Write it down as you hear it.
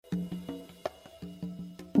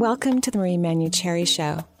Welcome to the Marie Manuchehri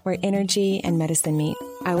Show, where energy and medicine meet.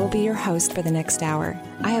 I will be your host for the next hour.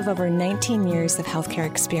 I have over 19 years of healthcare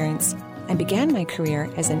experience. I began my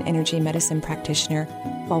career as an energy medicine practitioner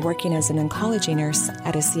while working as an oncology nurse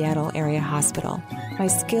at a Seattle area hospital. My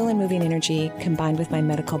skill in moving energy, combined with my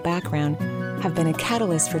medical background, have been a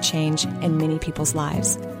catalyst for change in many people's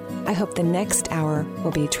lives. I hope the next hour will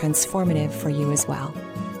be transformative for you as well.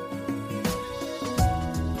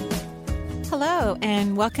 Hello,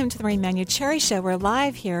 and welcome to the Marie Manuchehri Show. We're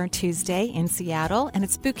live here Tuesday in Seattle, and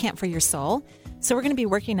it's Boot Camp for Your Soul. So we're going to be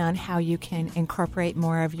working on how you can incorporate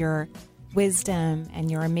more of your wisdom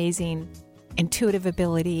and your amazing intuitive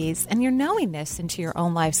abilities and your knowingness into your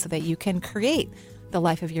own life so that you can create the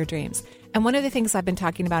life of your dreams. And one of the things I've been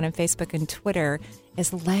talking about on Facebook and Twitter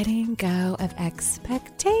is letting go of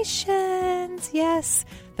expectations. Yes,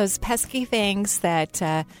 those pesky things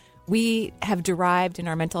that we have derived in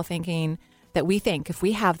our mental thinking that we think if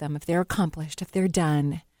we have them, if they're accomplished, if they're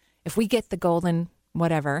done, if we get the golden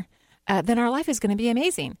whatever, then our life is going to be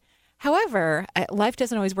amazing. However, life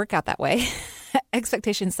doesn't always work out that way.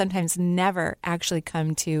 Expectations sometimes never actually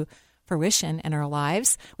come to fruition in our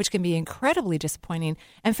lives, which can be incredibly disappointing.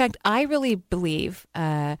 In fact, I really believe,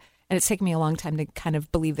 and it's taken me a long time to kind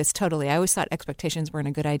of believe this totally. I always thought expectations weren't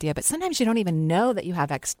a good idea, but sometimes you don't even know that you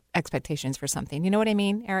have expectations for something. You know what I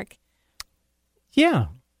mean, Eric? Yeah.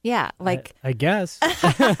 Yeah, like I guess.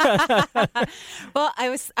 Well, I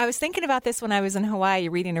was thinking about this when I was in Hawaii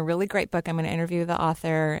reading a really great book. I'm going to interview the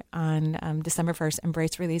author on December 1st,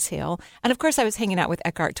 Embrace, Release, Heal. And of course, I was hanging out with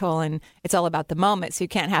Eckhart Tolle, and it's all about the moment, so you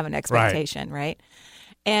can't have an expectation, right?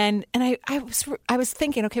 And I was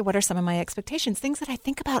thinking, okay, what are some of my expectations? Things that I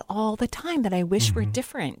think about all the time that I wish were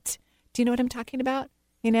different. Do you know what I'm talking about?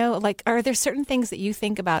 You know, like, are there certain things that you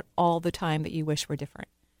think about all the time that you wish were different?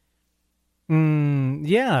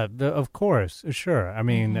 Yeah, of course. Sure. I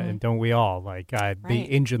mean, don't we all? Like the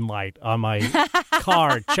engine light on my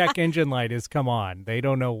car, check engine light is come on. They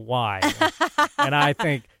don't know why. And I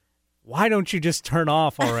think, why don't you just turn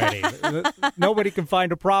off already? Nobody can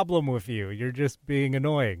find a problem with you. You're just being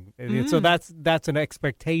annoying. So that's an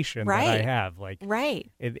expectation that I have. Like,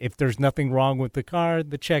 if there's nothing wrong with the car,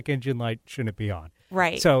 the check engine light shouldn't be on.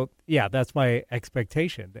 Right. So, yeah, that's my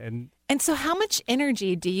expectation. And so how much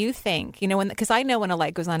energy do you think, you know, because I know when a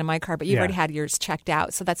light goes on in my car, but you've already had yours checked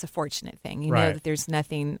out. So that's a fortunate thing. You know that there's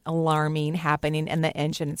nothing alarming happening in the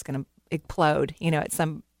engine. It's going to explode, you know, at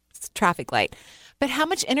some traffic light. But how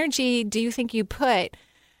much energy do you think you put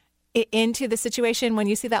into the situation when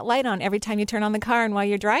you see that light on every time you turn on the car and while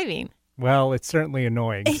you're driving? Well, it's certainly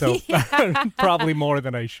annoying, so probably more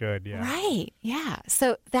than I should, yeah. Right, yeah.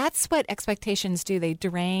 So that's what expectations do. They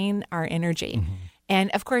drain our energy. And,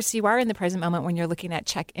 of course, you are in the present moment when you're looking at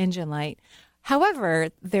check engine light. However,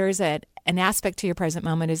 there's an aspect to your present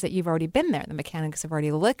moment is that you've already been there. The mechanics have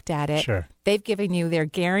already looked at it. Sure. They've given you their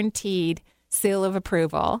guaranteed seal of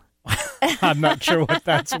approval. I'm not sure what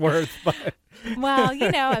that's worth, but... Well,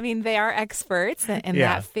 you know, I mean, they are experts in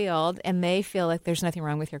that field, and they feel like there's nothing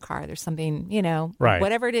wrong with your car. There's something, you know,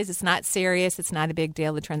 whatever it is, it's not serious. It's not a big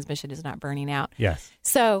deal. The transmission is not burning out. Yes.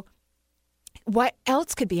 So what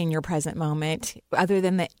else could be in your present moment other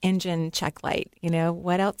than the engine check light? You know,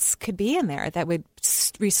 what else could be in there that would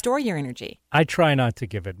restore your energy? I try not to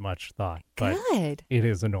give it much thought. But Good. It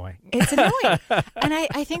is annoying. It's annoying. And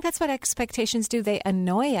I think that's what expectations do. They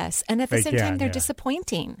annoy us. And at the same time, they're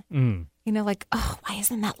disappointing. You know, like, oh, why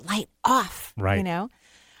isn't that light off? Right. You know?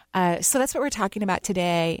 So that's what we're talking about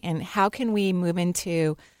today. And how can we move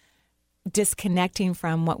into disconnecting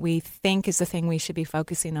from what we think is the thing we should be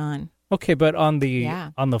focusing on? Okay, but on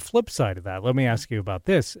the flip side of that, let me ask you about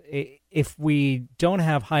this. If we don't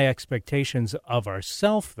have high expectations of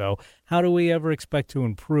ourselves, though, how do we ever expect to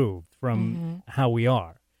improve from how we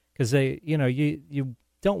are? Because you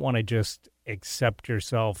don't want to just accept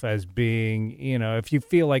yourself as being, you know, if you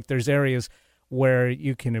feel like there's areas where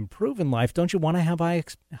you can improve in life, don't you want to have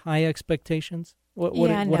high expectations? What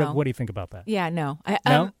do you think about that? Yeah, no.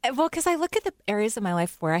 No? Well, because I look at the areas of my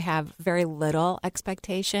life where I have very little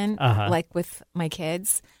expectation, like with my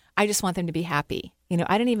kids. I just want them to be happy. You know,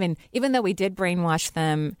 I didn't even though we did brainwash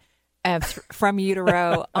them from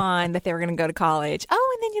utero on that they were going to go to college.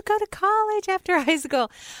 Oh, and then you go to college after high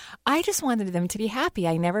school. I just wanted them to be happy.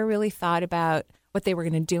 I never really thought about what they were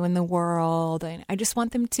going to do in the world. And I just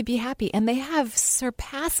want them to be happy. And they have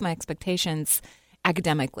surpassed my expectations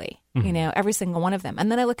academically, you know, every single one of them.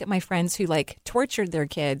 And then I look at my friends who like tortured their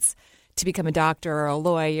kids to become a doctor or a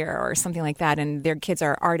lawyer or something like that, and their kids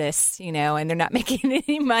are artists, and they're not making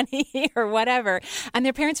any money or whatever, and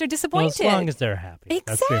their parents are disappointed. Well, as long as they're happy. Exactly.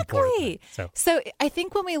 That's the important thing. So I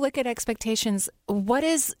think when we look at expectations, what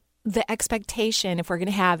is the expectation if we're going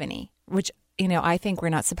to have any, which, I think we're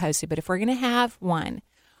not supposed to, but if we're going to have one,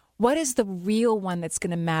 what is the real one that's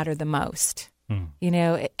going to matter the most?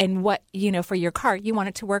 And what, for your car, you want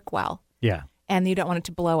it to work well. Yeah. And you don't want it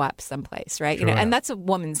to blow up someplace, right? And that's a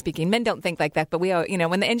woman speaking. Men don't think like that, but we,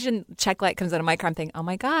 when the engine check light comes on in my car, I'm thinking, oh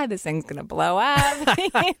my God, this thing's going to blow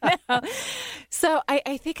up. So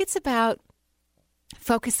I think it's about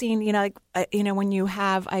focusing, when you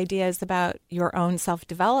have ideas about your own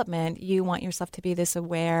self-development, you want yourself to be this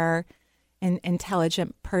aware and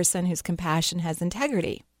intelligent person whose compassion has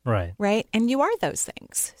integrity. Right. Right. And you are those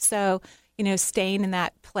things. So, staying in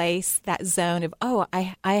that place, that zone of,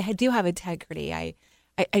 I do have integrity.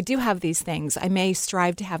 I do have these things. I may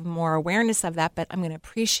strive to have more awareness of that, but I'm going to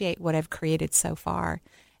appreciate what I've created so far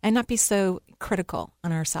and not be so critical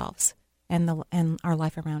on ourselves and our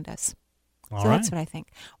life around us. All so right. That's what I think.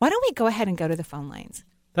 Why don't we go ahead and go to the phone lines?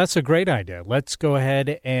 That's a great idea. Let's go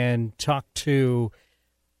ahead and talk to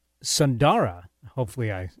Sundara.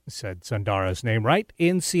 Hopefully I said Sundara's name right,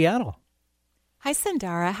 in Seattle. Hi,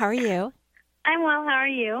 Sundara. How are you? I'm well. How are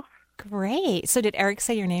you? Great. So did Eric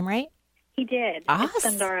say your name right? He did. Awesome. It's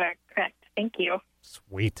Sundara, correct. Thank you.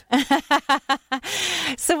 Sweet.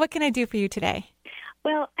 So what can I do for you today?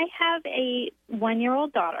 Well, I have a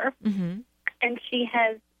 1-year-old daughter, and she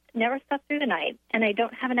has never slept through the night, and I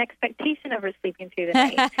don't have an expectation of her sleeping through the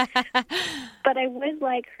night. But I would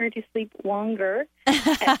like her to sleep longer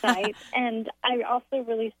at night, and I also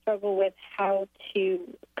really struggle with how to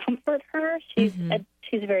comfort her. She's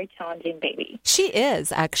a very challenging baby. She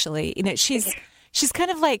is, actually. She's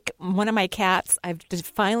kind of like one of my cats. I've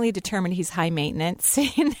finally determined he's high maintenance.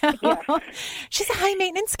 Yeah. She's a high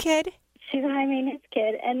maintenance kid. She's a high maintenance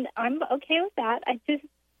kid, and I'm okay with that.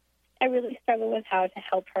 I really struggle with how to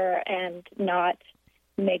help her and not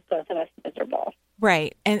make both of us miserable.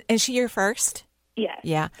 Right. And is she your first? Yes.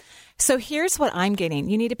 Yeah. So here's what I'm getting.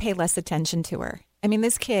 You need to pay less attention to her. I mean,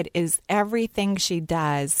 this kid is everything she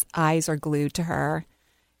does. Eyes are glued to her.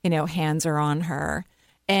 Hands are on her.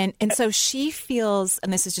 And so she feels,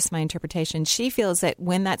 and this is just my interpretation, she feels that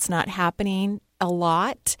when that's not happening a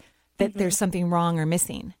lot, that there's something wrong or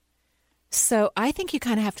missing. So I think you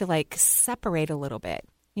kind of have to separate a little bit.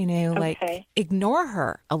 Ignore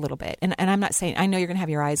her a little bit. And I'm not saying, I know you're going to have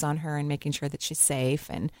your eyes on her and making sure that she's safe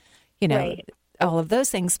and, right. all of those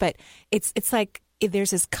things. But it's like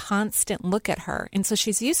there's this constant look at her. And so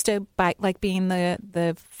she's used to being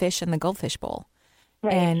the fish in the goldfish bowl.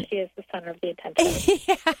 Right. And she is the center of the attention.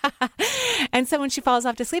 Yeah. And so when she falls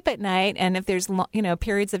off to sleep at night, and if there's,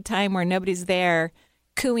 periods of time where nobody's there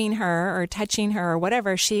cooing her or touching her or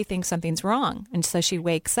whatever, she thinks something's wrong. And so she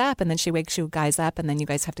wakes up, and then she wakes you guys up, and then you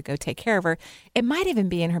guys have to go take care of her. It might even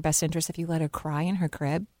be in her best interest if you let her cry in her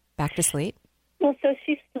crib back to sleep. Well, so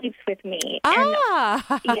she sleeps with me.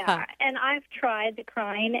 Yeah, and I've tried the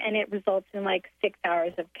crying, and it results in 6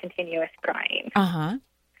 hours of continuous crying. Uh-huh.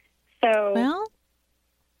 So... Well...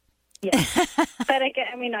 Yeah, but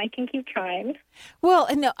I can keep trying. Well,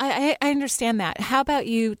 no, I understand that. How about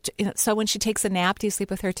you? So when she takes a nap, do you sleep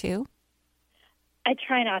with her too? I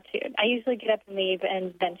try not to. I usually get up and leave,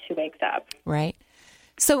 and then she wakes up. Right.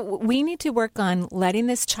 So we need to work on letting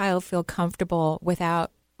this child feel comfortable without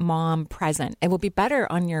mom present. It will be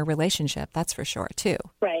better on your relationship, that's for sure, too.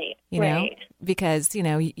 Right. Right. Because,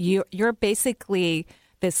 you're basically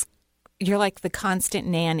this. You're like the constant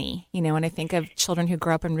nanny, when I think of children who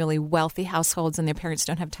grow up in really wealthy households and their parents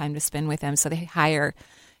don't have time to spend with them. So they hire,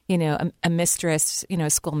 a mistress, a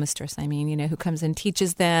school mistress, who comes and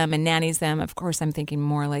teaches them and nannies them. Of course, I'm thinking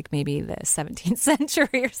more like maybe the 17th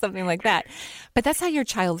century or something like that. But that's how your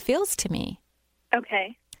child feels to me.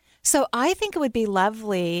 Okay. So I think it would be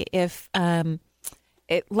lovely if,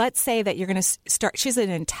 let's say that you're going to start, she's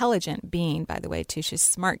an intelligent being, by the way, too. She's a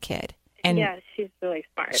smart kid. And yeah, she's really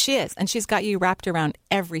smart. She is. And she's got you wrapped around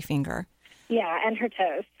every finger. Yeah, and her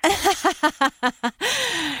toes.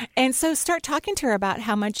 And so start talking to her about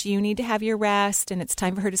how much you need to have your rest, and it's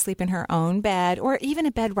time for her to sleep in her own bed, or even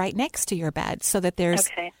a bed right next to your bed, so that there's,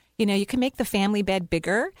 you can make the family bed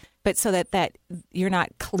bigger, but so that you're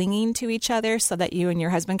not clinging to each other, so that you and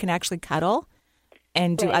your husband can actually cuddle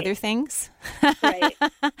and do other things. Right.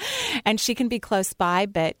 And she can be close by,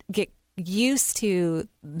 but get used to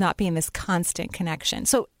not being this constant connection.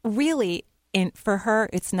 So really, for her,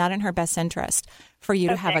 it's not in her best interest for you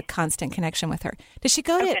to have a constant connection with her. Does she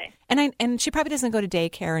go to, and she probably doesn't go to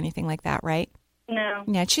daycare or anything like that, right? No.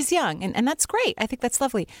 Yeah, she's young, and that's great. I think that's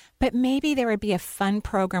lovely. But maybe there would be a fun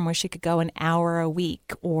program where she could go an hour a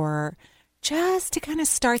week, or just to kind of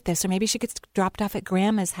start this. Or maybe she gets dropped off at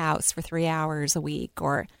Grandma's house for 3 hours a week,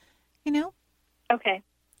 or, Okay.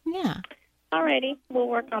 Yeah. All righty. We'll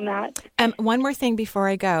work on that. One more thing before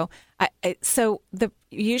I go.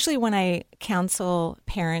 Usually when I counsel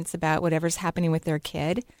parents about whatever's happening with their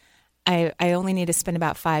kid, I only need to spend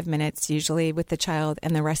about 5 minutes usually with the child,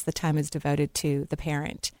 and the rest of the time is devoted to the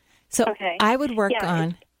parent. So I would work on...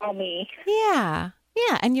 It's all me. Yeah.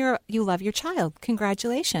 Yeah, and you love your child.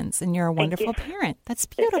 Congratulations, and you're a wonderful parent. That's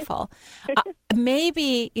beautiful.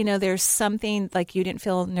 Maybe, there's something like you didn't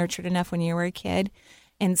feel nurtured enough when you were a kid,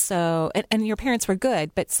 and so and your parents were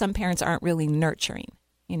good, but some parents aren't really nurturing.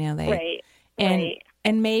 Right.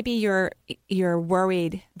 And maybe you're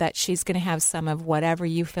worried that she's going to have some of whatever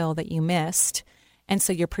you feel that you missed, and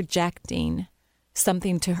so you're projecting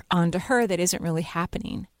something onto her that isn't really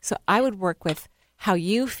happening. So I would work with how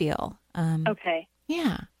you feel. Okay.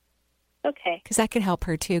 Yeah. Okay. Because that could help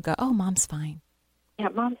her too. Go, oh, Mom's fine. Yeah,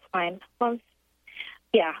 Mom's fine.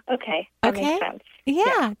 Yeah. Okay. That makes sense.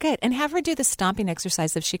 Yeah, good. And have her do the stomping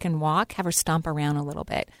exercise. If she can walk, have her stomp around a little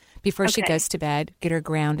bit before she goes to bed. Get her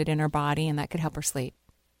grounded in her body, and that could help her sleep.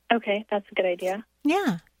 Okay, that's a good idea.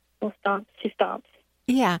 Yeah. We'll stomp. She stomps.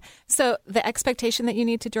 Yeah. So the expectation that you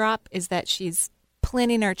need to drop is that she's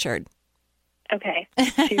plenty nurtured. Okay.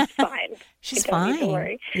 She's fine. She's fine. Need to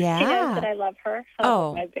worry. Yeah. She knows that I love her.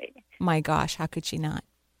 My baby. My gosh, how could she not?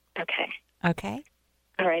 Okay. Okay.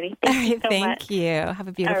 All righty. Thank you. Have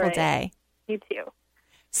a beautiful day. You too.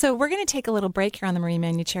 So we're going to take a little break here on the Marie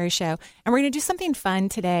Manucherry Show, and we're going to do something fun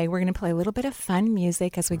today. We're going to play a little bit of fun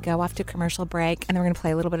music as we go off to commercial break, and then we're going to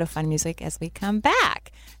play a little bit of fun music as we come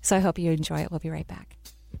back. So I hope you enjoy it. We'll be right back.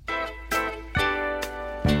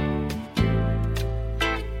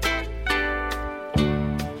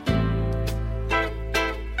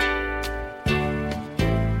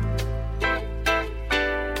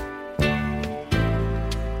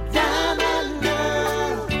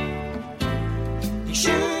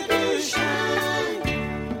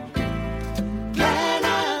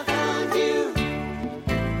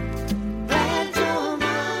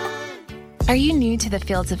 Are you new to the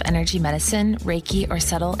fields of energy medicine, Reiki, or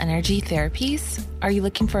subtle energy therapies? Are you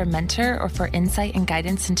looking for a mentor or for insight and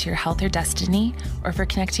guidance into your health or destiny, or for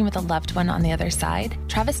connecting with a loved one on the other side?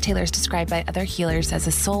 Travis Taylor is described by other healers as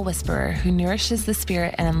a soul whisperer who nourishes the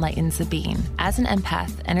spirit and enlightens the being. As an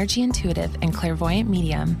empath, energy intuitive, and clairvoyant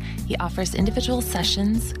medium, he offers individual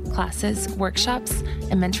sessions, classes, workshops,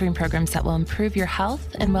 and mentoring programs that will improve your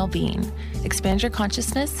health and well-being, expand your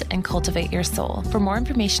consciousness, and cultivate your soul. For more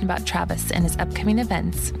information about Travis and his upcoming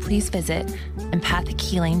events, please visit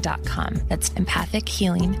empathichealing.com. That's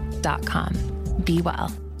empathichealing.com. Be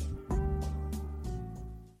well.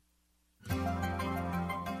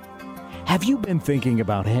 Have you been thinking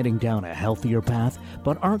about heading down a healthier path,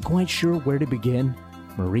 but aren't quite sure where to begin?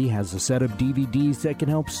 Marie has a set of DVDs that can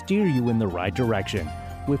help steer you in the right direction,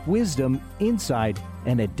 with wisdom, insight,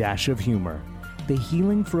 and a dash of humor. The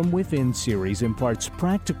Healing from Within series imparts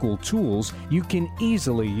practical tools you can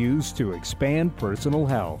easily use to expand personal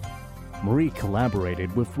health. Marie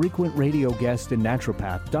collaborated with frequent radio guest and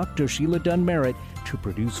naturopath Dr. Sheila Dunn Merritt to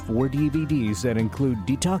produce 4 DVDs that include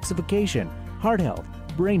detoxification, heart health,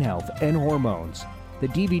 brain health, and hormones. The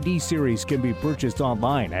DVD series can be purchased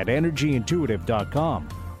online at energyintuitive.com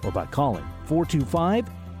or by calling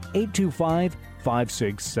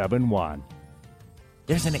 425-825-5671.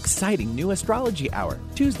 There's an exciting new astrology hour,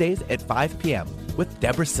 Tuesdays at 5 p.m. with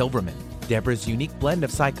Deborah Silverman. Deborah's unique blend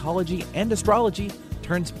of psychology and astrology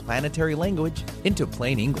turns planetary language into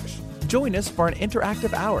plain English. Join us for an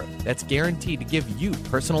interactive hour that's guaranteed to give you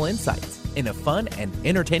personal insights in a fun and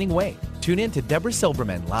entertaining way. Tune in to Deborah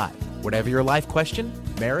Silverman live. Whatever your life question,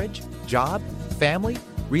 marriage, job, family,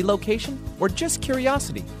 relocation, or just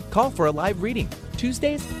curiosity, call for a live reading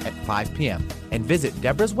Tuesdays at 5 p.m. and visit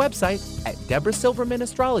Deborah's website at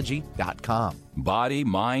deborahsilvermanastrology.com. Body,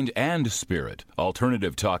 mind, and spirit.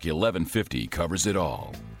 Alternative Talk 1150 covers it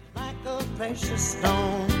all. Like a precious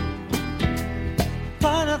stone,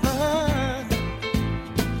 part of earth,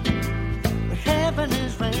 where heaven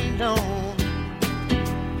is rained on,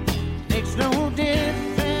 makes no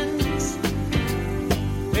difference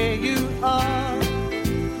where you are,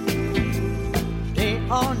 day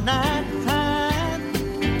or night time,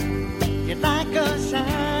 you're like a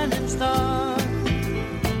shining star.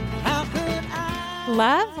 How could I?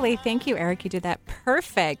 Lovely. Thank you, Eric. You did that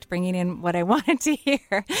perfect, bringing in what I wanted to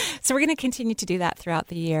hear. So we're going to continue to do that throughout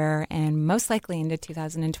the year and most likely into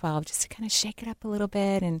 2012, just to kind of shake it up a little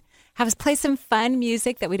bit and have us play some fun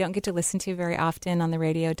music that we don't get to listen to very often on the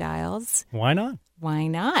radio dials. Why not? Why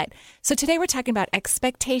not? So today we're talking about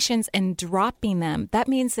expectations and dropping them. That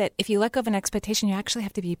means that if you let go of an expectation, you actually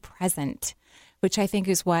have to be present, which I think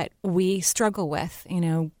is what we struggle with,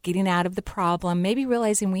 getting out of the problem, maybe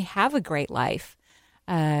realizing we have a great life,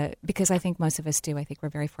 because I think most of us do. I think we're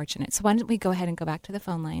very fortunate. So why don't we go ahead and go back to the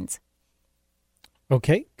phone lines?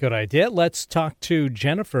 Okay, good idea. Let's talk to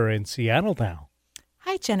Jennifer in Seattle now.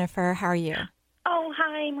 Hi, Jennifer. How are you? Oh,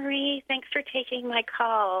 hi, Marie. Thanks for taking my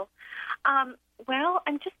call. Well,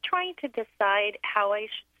 I'm just trying to decide how I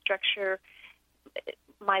should structure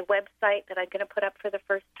my website that I'm going to put up for the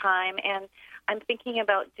first time, and I'm thinking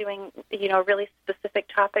about doing, a really specific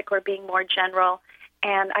topic or being more general.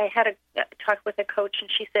 And I had a talk with a coach, and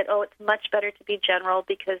she said, it's much better to be general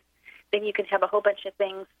because then you can have a whole bunch of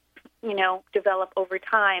things, develop over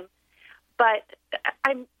time. But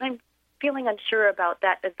I'm feeling unsure about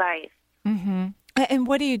that advice. Mm-hmm. And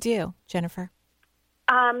what do you do, Jennifer?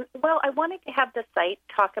 Well, I wanted to have the site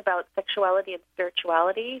talk about sexuality and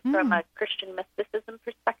spirituality from a Christian mysticism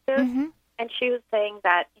perspective. Mm-hmm. And she was saying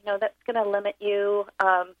that, that's going to limit you.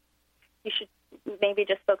 You should maybe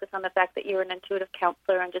just focus on the fact that you're an intuitive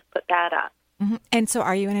counselor and just put that up. Mm-hmm. And so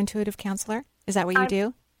are you an intuitive counselor? Is that what you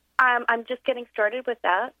do? I'm just getting started with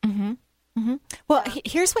that. Mm-hmm. Mm-hmm. Well,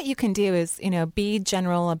 here's what you can do is, be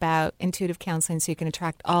general about intuitive counseling so you can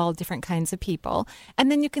attract all different kinds of people. And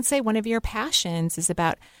then you can say one of your passions is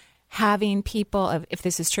about having people, if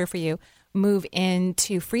this is true for you, move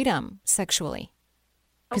into freedom sexually.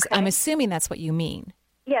 Because I'm assuming that's what you mean.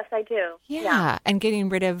 Yes, I do. Yeah. And getting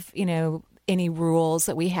rid of, any rules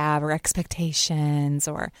that we have or expectations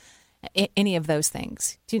or any of those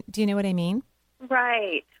things. Do you know what I mean?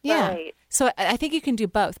 Right. Yeah. Right. So I think you can do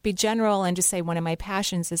both. Be general and just say one of my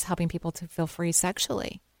passions is helping people to feel free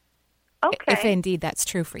sexually. Okay. If indeed that's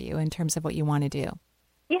true for you in terms of what you want to do.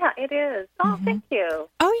 Yeah, it is. Oh, thank you.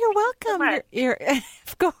 Oh, you're welcome. You're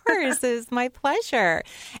of course, it's my pleasure.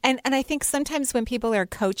 And I think sometimes when people are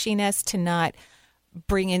coaching us to not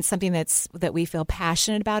bring in something that we feel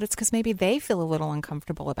passionate about, it's because maybe they feel a little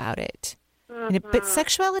uncomfortable about it. But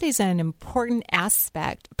sexuality is an important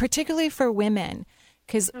aspect, particularly for women,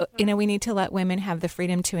 because, we need to let women have the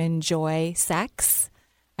freedom to enjoy sex.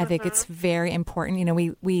 I think it's very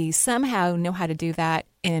important. We somehow know how to do that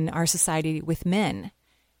in our society with men,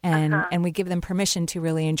 and we give them permission to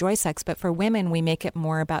really enjoy sex. But for women, we make it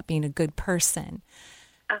more about being a good person,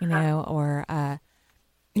 or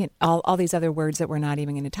all these other words that we're not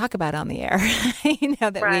even going to talk about on the air,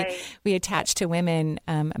 that we attach to women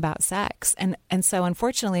about sex. And so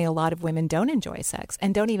unfortunately, a lot of women don't enjoy sex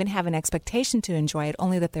and don't even have an expectation to enjoy it,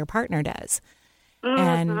 only that their partner does.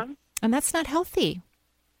 And that's not healthy.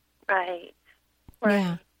 Right.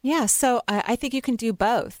 Yeah. So I think you can do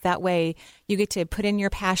both. That way you get to put in your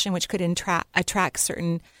passion, which could attract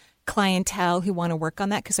certain clientele who want to work on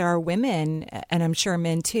that, because there are women, and I'm sure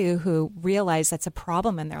men too, who realize that's a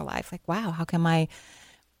problem in their life. Like, wow, how come I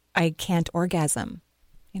can't orgasm?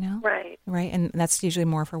 Right. And that's usually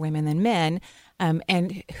more for women than men.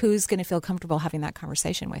 And who's going to feel comfortable having that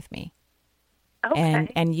conversation with me?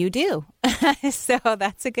 Okay. And you do. So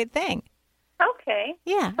that's a good thing. Okay.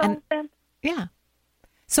 Yeah. Yeah.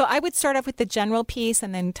 So I would start off with the general piece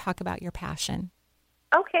and then talk about your passion.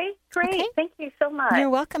 Okay, great. Okay. Thank you so much. You're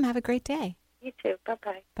welcome. Have a great day. You too.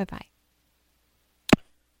 Bye-bye. Bye-bye.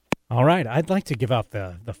 All right. I'd like to give out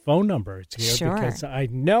the phone numbers here, sure, because I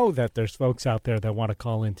know that there's folks out there that want to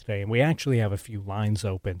call in today, and we actually have a few lines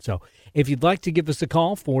open. So if you'd like to give us a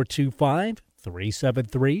call,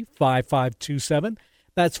 425-373-5527.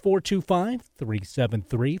 That's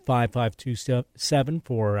 425-373-5527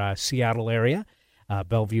 for Seattle area.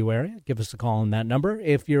 Bellevue area, give us a call on that number.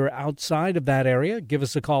 If you're outside of that area, give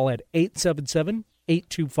us a call at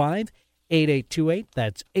 877-825-8828.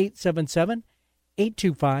 That's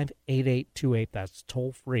 877-825-8828. That's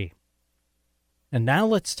toll free. And now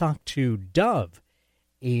let's talk to Dove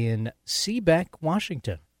in Seebeck,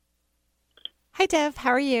 Washington. Hi, Dove.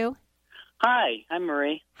 How are you? Hi, I'm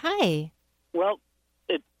Marie. Hi. Well,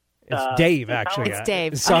 it's Dave, actually. It's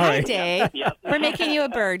Dave. Sorry. Oh, hi, Dave. Yep. We're making you a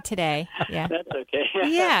bird today. Yeah. That's okay.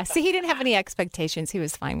 Yeah. See, he didn't have any expectations. He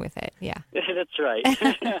was fine with it. Yeah. That's right.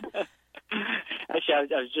 Actually,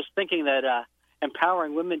 I was just thinking that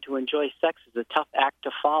empowering women to enjoy sex is a tough act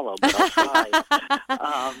to follow, but I'll try.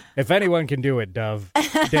 If anyone can do it, Dove,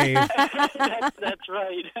 Dave. That's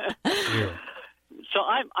right. Yeah. So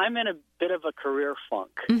I'm in a bit of a career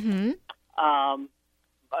funk. Mm-hmm.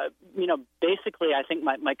 Basically, I think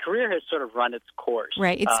my career has sort of run its course.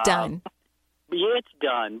 Right, it's done. Yeah, it's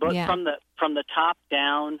done. But Yeah. from the top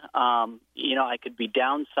down, I could be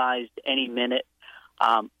downsized any minute.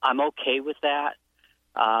 I'm okay with that.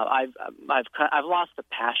 I've lost the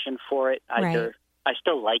passion for it. Right. I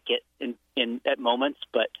still like it in at moments,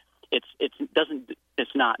 but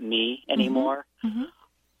it's not me anymore. Mm-hmm.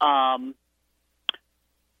 I'm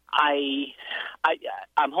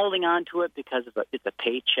holding on to it because it's a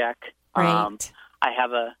paycheck. Right. I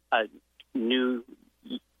have a new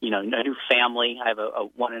family. I have a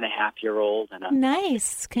 1.5-year-old and a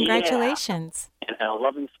Nice. Congratulations. and a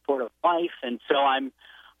loving, supportive wife. And so I've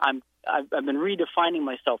been redefining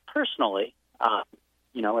myself personally,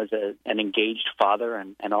 as an engaged father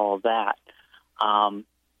and all of that.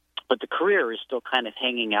 But the career is still kind of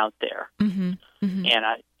hanging out there. Mm-hmm. Mm-hmm. And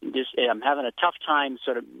I'm having a tough time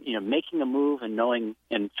sort of, making a move and knowing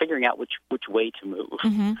and figuring out which way to move.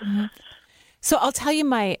 Mm-hmm. Mm-hmm. So I'll tell you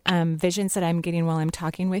my visions that I'm getting while I'm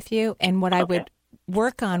talking with you, and what I would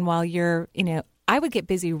work on while you're, I would get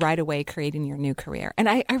busy right away creating your new career. And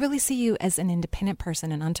I really see you as an independent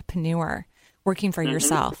person, an entrepreneur, working for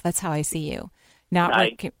yourself. That's how I see you. Not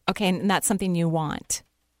working, and that's something you want.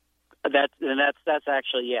 That's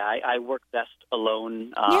actually, I work best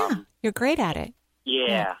alone. You're great at it.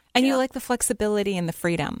 Yeah. And you like the flexibility and the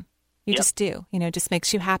freedom. You just do. Just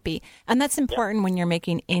makes you happy. And that's important when you're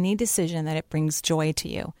making any decision that it brings joy to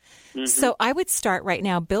you. Mm-hmm. So I would start right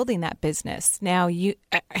now building that business. Now,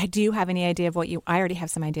 do you have any idea of I already have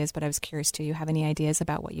some ideas, but I was curious, do you have any ideas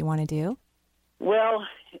about what you want to do? Well,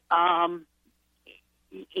 I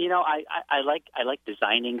like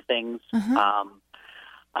designing things. Uh-huh.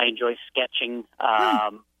 I enjoy sketching.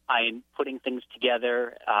 I'm putting things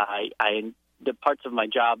together. The parts of my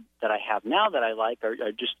job that I have now that I like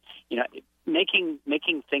are just,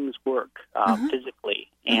 making things work physically.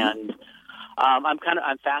 And I'm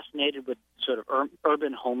fascinated with sort of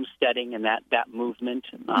urban homesteading and that movement.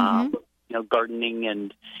 Gardening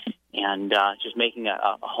and just making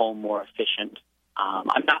a home more efficient.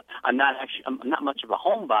 I'm not much of a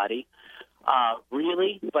homebody,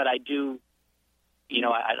 really, but I do.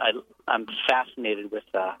 I'm fascinated with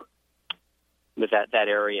that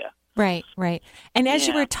area. Right. And as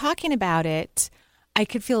you were talking about it, I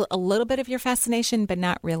could feel a little bit of your fascination, but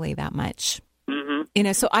not really that much.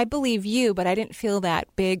 Mm-hmm. So I believe you, but I didn't feel that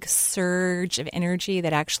big surge of energy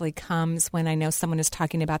that actually comes when I know someone is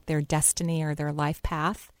talking about their destiny or their life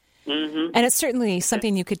path. Mm-hmm. And it's certainly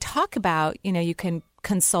something you could talk about. You can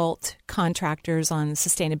consult contractors on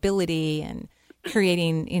sustainability and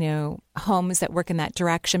creating, homes that work in that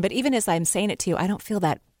direction. But even as I'm saying it to you, I don't feel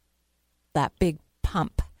that big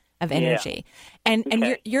pump of energy. And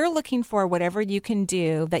you're looking for whatever you can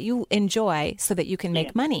do that you enjoy so that you can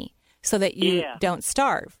make money, so that you don't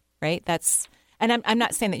starve, right? And I'm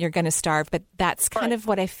not saying that you're going to starve, but that's kind of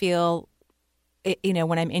what I feel,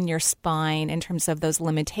 when I'm in your spine in terms of those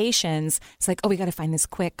limitations. It's like, we got to find this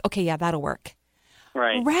quick. Okay, that'll work.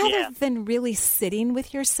 Right. Rather than really sitting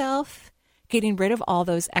with yourself, getting rid of all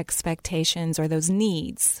those expectations or those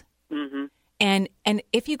needs. Mm-hmm. And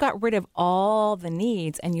if you got rid of all the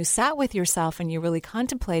needs and you sat with yourself and you really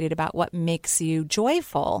contemplated about what makes you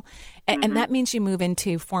joyful, and that means you move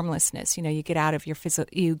into formlessness. You get out of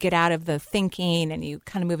you get out of the thinking and you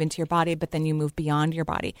kind of move into your body, but then you move beyond your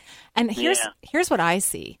body. And here's what I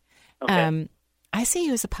see. Okay. I see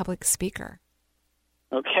you as a public speaker.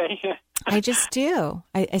 Okay. I just do.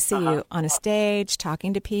 I see you on a stage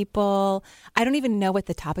talking to people. I don't even know what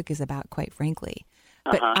the topic is about, quite frankly.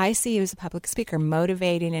 But I see you as a public speaker,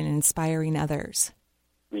 motivating and inspiring others.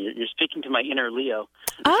 You're speaking to my inner Leo.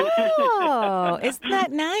 Oh, isn't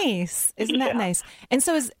that nice? Isn't that nice? And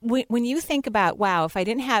so when you think about, wow, if I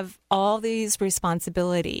didn't have all these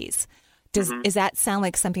responsibilities, does that sound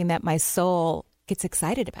like something that my soul gets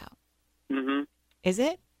excited about? Mm-hmm. Is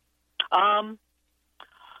it?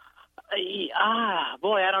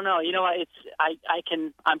 Boy, I don't know.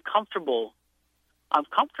 I'm comfortable. I'm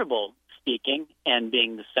comfortable speaking and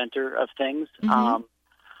being the center of things. Mm-hmm.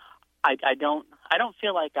 I don't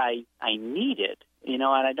feel like I need it, and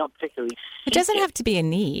I don't particularly. It doesn't have to be a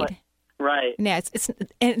need, but, right? Yeah, it's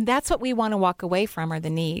and that's what we want to walk away from are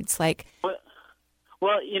the needs. Like, well,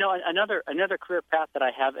 another career path that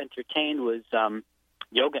I have entertained was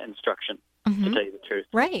yoga instruction. To tell you the truth,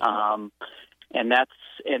 right? And that's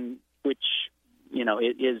which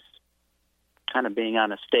it is kind of being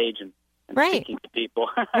on a stage and speaking to people,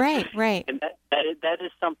 right. And that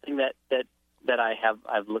is something that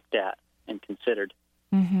I've looked at and considered.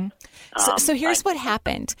 Mm-hmm. So here's what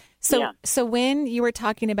happened. So when you were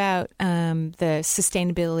talking about the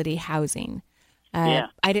sustainability housing, I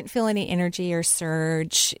didn't feel any energy or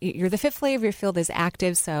surge. You're the fifth layer of your field is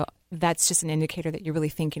active, so that's just an indicator that you're really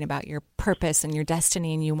thinking about your purpose and your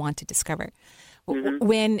destiny and you want to discover. Mm-hmm.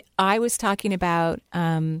 When I was talking about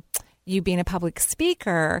you being a public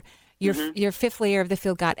speaker, your fifth layer of the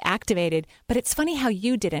field got activated, but it's funny how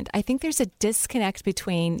you didn't. I think there's a disconnect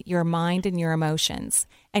between your mind and your emotions,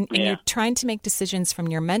 and you're trying to make decisions from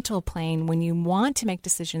your mental plane when you want to make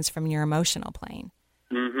decisions from your emotional plane.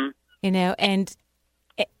 Mm-hmm. You know, and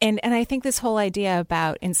I think this whole idea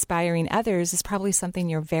about inspiring others is probably something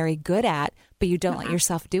you're very good at, but you don't let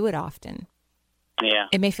yourself do it often. Yeah.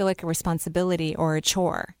 It may feel like a responsibility or a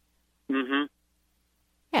chore. Mm-hmm.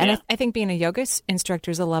 Yeah, and I think being a yoga instructor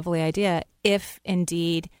is a lovely idea if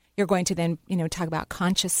indeed you're going to then, talk about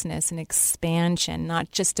consciousness and expansion,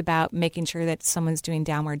 not just about making sure that someone's doing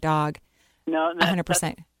downward dog. No,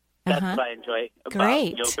 100%. That's what I enjoy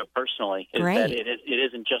about yoga personally. Is that it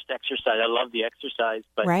isn't just exercise. I love the exercise,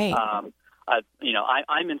 but I'm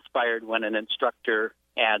inspired when an instructor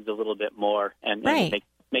adds a little bit more and it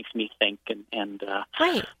makes me think and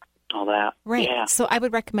all that. Right. Yeah. So I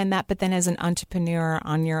would recommend that, but then as an entrepreneur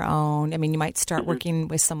on your own, I mean, you might start working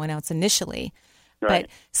with someone else initially. Right.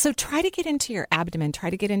 But so try to get into your abdomen, try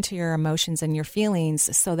to get into your emotions and your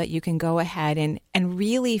feelings so that you can go ahead and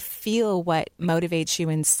really feel what motivates you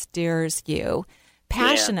and steers you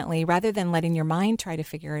passionately rather than letting your mind try to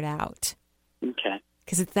figure it out. Okay.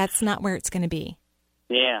 Because that's not where it's going to be.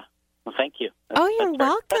 Yeah. Well, thank you. You're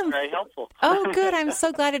welcome. That's very helpful. Oh, good. I'm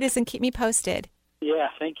so glad it is, and keep me posted. Yeah,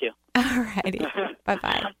 thank you. All righty.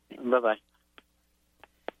 Bye-bye. Bye-bye.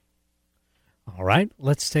 All right.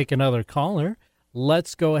 Let's take another caller.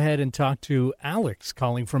 Let's go ahead and talk to Alex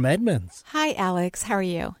calling from Edmonds. Hi, Alex. How are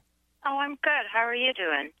you? Oh, I'm good. How are you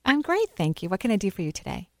doing? I'm great, thank you. What can I do for you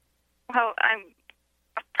today? Well, I'm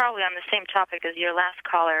probably on the same topic as your last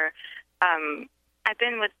caller.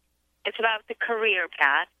 It's about the career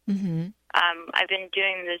path. Mm-hmm. I've been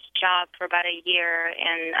doing this job for about a year,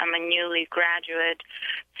 and I'm a newly graduate,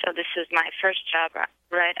 so this is my first job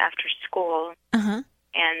right after school. Uh-huh.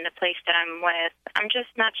 And the place that I'm with, I'm just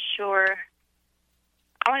not sure.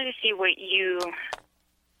 I wanted to see what you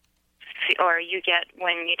get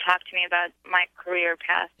when you talk to me about my career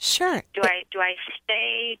path. Sure. Do I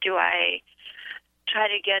stay? Do I try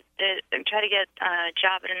to get a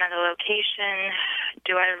job at another location?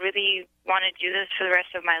 Do I really want to do this for the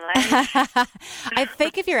rest of my life? I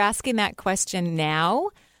think if you're asking that question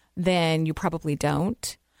now, then you probably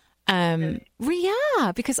don't.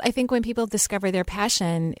 Yeah, because I think when people discover their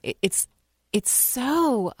passion, it's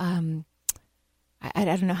so I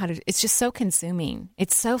don't know how to. It's just so consuming.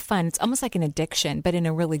 It's so fun. It's almost like an addiction, but in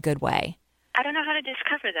a really good way. I don't know how to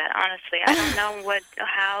discover that, honestly. I don't know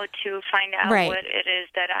how to find out what it is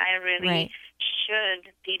that I really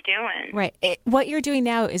should be doing. Right. What you're doing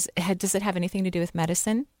now does it have anything to do with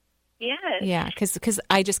medicine? Yes. Yeah, because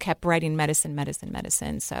I just kept writing medicine.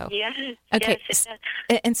 So yes. Okay. Yes, it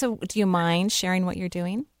does. And so, do you mind sharing what you're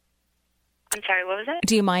doing? I'm sorry. What was that?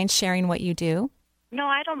 Do you mind sharing what you do? No,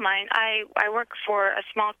 I don't mind. I work for a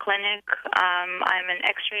small clinic. I'm an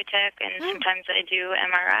X-ray tech, and sometimes I do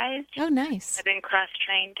MRIs. Oh, nice. I've been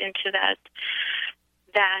cross-trained into that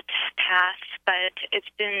path, but it's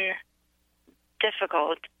been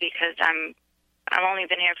difficult because I've only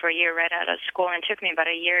been here for a year right out of school, and it took me about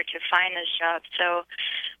a year to find this job. So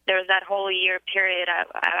there was that whole year period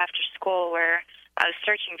after school where I was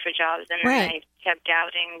searching for jobs, and then I kept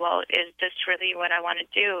doubting, well, is this really what I want to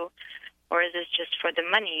do? Or is this just for the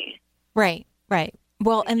money? Right.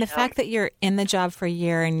 Well, and the fact that you're in the job for a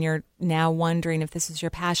year and you're now wondering if this is your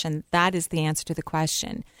passion, that is the answer to the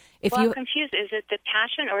question. I'm confused. Is it the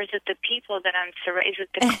passion or is it the people that I'm surrounded? Is it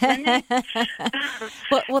the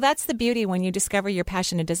clinic? well, that's the beauty. When you discover your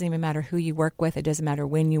passion, it doesn't even matter who you work with. It doesn't matter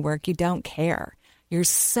when you work. You don't care. You're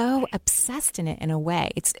so obsessed in it in a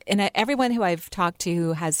way. Everyone who I've talked to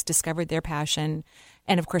who has discovered their passion,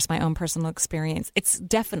 and of course my own personal experience, it's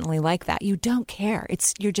definitely like that. You don't care.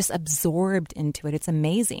 You're just absorbed into it. It's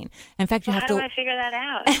amazing. In fact, you have to. How do I figure that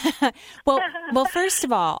out? well, first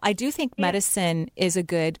of all, I do think medicine is a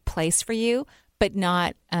good place for you, but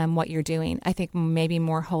not what you're doing. I think maybe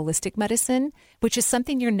more holistic medicine, which is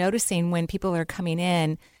something you're noticing when people are coming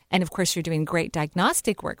in, and of course you're doing great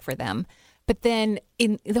diagnostic work for them. But then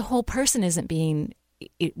the whole person isn't being,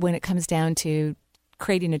 when it comes down to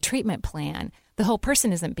creating a treatment plan, the whole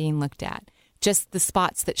person isn't being looked at. Just the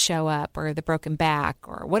spots that show up or the broken back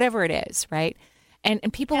or whatever it is, right?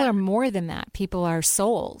 And people are more than that. People are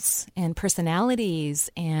souls and personalities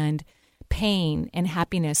and pain and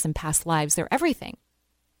happiness and past lives. They're everything.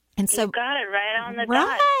 And so, you got it right on the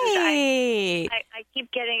right. dot. I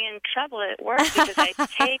keep getting in trouble at work because I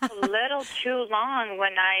take a little too long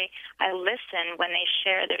when I listen when they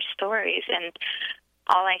share their stories, and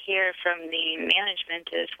all I hear from the management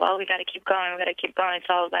is, well, we got to keep going, It's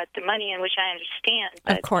all about the money, and which I understand.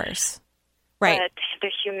 But, of course. Right. But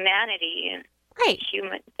the humanity. Right.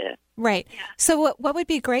 Right. Yeah. So what would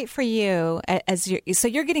be great for you so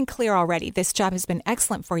you're getting clear already. This job has been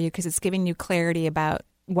excellent for you because it's giving you clarity about,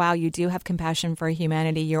 while you do have compassion for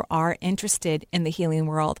humanity, you are interested in the healing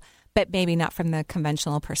world, but maybe not from the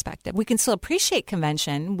conventional perspective. We can still appreciate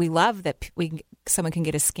convention. We love that someone can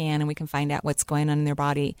get a scan and we can find out what's going on in their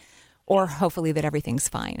body, or hopefully that everything's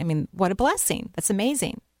fine. I mean, what a blessing. That's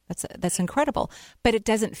amazing. That's incredible. But it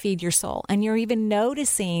doesn't feed your soul. And you're even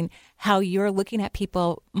noticing how you're looking at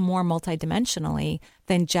people more multidimensionally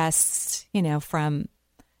than just, from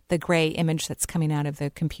the gray image that's coming out of the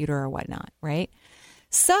computer or whatnot, right?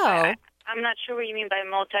 So I'm not sure what you mean by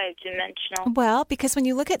multidimensional. Well, because when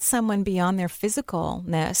you look at someone beyond their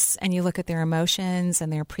physicalness and you look at their emotions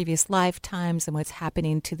and their previous lifetimes and what's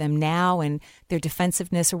happening to them now and their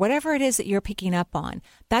defensiveness or whatever it is that you're picking up on,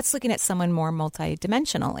 that's looking at someone more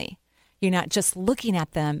multidimensionally. You're not just looking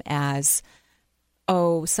at them as,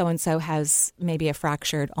 oh, so-and-so has maybe a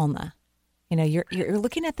fractured ulna. You're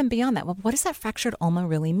looking at them beyond that. Well, what does that fractured ulna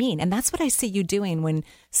really mean? And that's what I see you doing when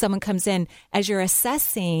someone comes in, as you're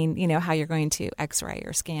assessing, how you're going to x-ray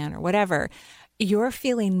or scan or whatever. You're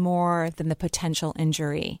feeling more than the potential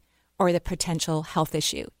injury or the potential health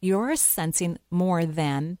issue. You're sensing more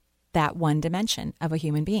than that one dimension of a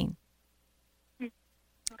human being. Okay.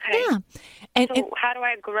 Yeah. And how do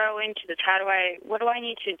I grow into this? What do I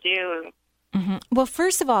need to do? Mm-hmm. Well,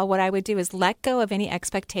 first of all, what I would do is let go of any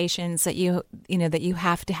expectations that that you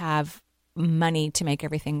have to have money to make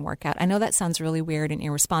everything work out. I know that sounds really weird and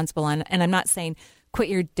irresponsible, and I'm not saying quit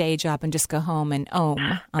your day job and just go home and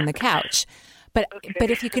ohm on the couch. But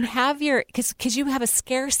if you can have because you have a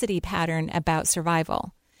scarcity pattern about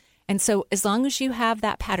survival. And so as long as you have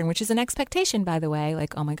that pattern, which is an expectation, by the way,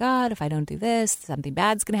 like, oh my God, if I don't do this, something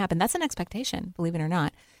bad's going to happen. That's an expectation, believe it or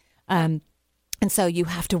not. And so you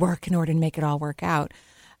have to work in order to make it all work out.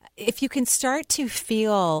 If you can start to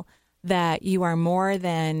feel that you are more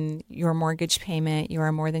than your mortgage payment, you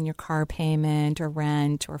are more than your car payment or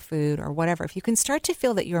rent or food or whatever, if you can start to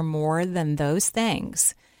feel that you're more than those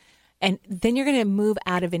things, and then you're going to move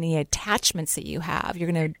out of any attachments that you have.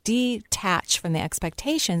 You're going to detach from the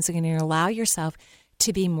expectations. You're going to allow yourself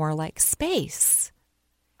to be more like space.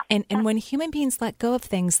 And when human beings let go of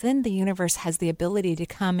things, then the universe has the ability to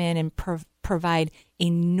come in and provide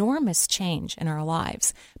enormous change in our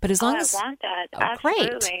lives. But as long as I want that,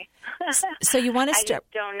 absolutely. Great. So you want to start.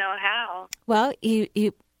 I just don't know how. Well,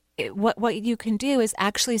 what you can do is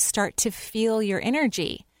actually start to feel your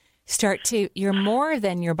energy. You're more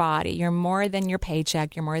than your body. You're more than your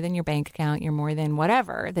paycheck. You're more than your bank account. You're more than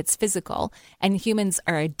whatever that's physical. And humans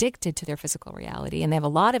are addicted to their physical reality, and they have a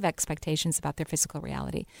lot of expectations about their physical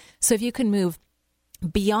reality. So if you can move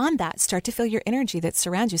beyond that, start to feel your energy that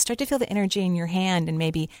surrounds you. Start to feel the energy in your hand and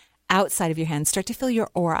maybe outside of your hand. Start to feel your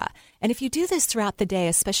aura. And if you do this throughout the day,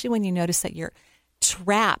 especially when you notice that you're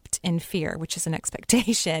trapped in fear, which is an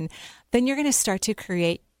expectation, then you're going to start to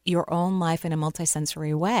create your own life in a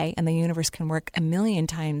multisensory way, and the universe can work 1,000,000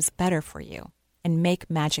 times better for you and make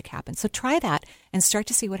magic happen. So try that and start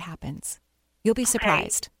to see what happens. You'll be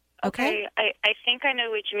surprised. Okay? I think I know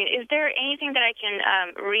what you mean. Is there anything that I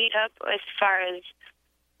can read up as far as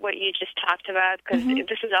what you just talked about? Because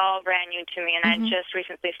this is all brand new to me, and I just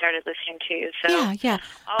recently started listening to you. So yeah.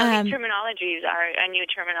 All these terminologies are a new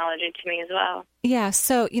terminology to me as well. Yeah,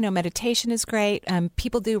 so, meditation is great.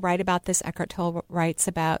 People do write about this. Eckhart Tolle writes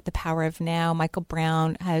about the power of now. Michael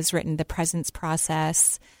Brown has written The Presence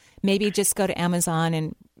Process. Maybe just go to Amazon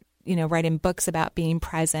and, write in books about being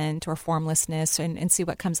present or formlessness and see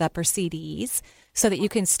what comes up, or CDs, so that you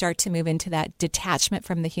can start to move into that detachment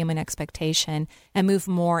from the human expectation and move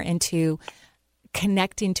more into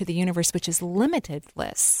connecting to the universe, which is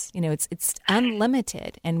limitless. It's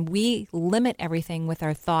unlimited, and we limit everything with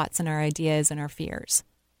our thoughts and our ideas and our fears.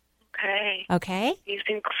 Okay? You've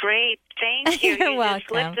been great. Thank you. You're welcome.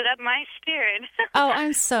 Just lifted up my spirit. Oh,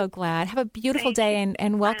 I'm so glad. Have a beautiful day,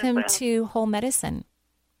 and welcome to Whole Medicine.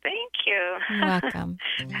 Thank you. You're welcome.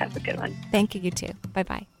 Have a good one. Thank you, you too.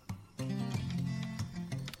 Bye-bye.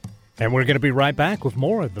 And we're going to be right back with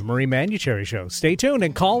more of the Marie Manuchehri Show. Stay tuned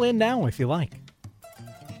and call in now if you like.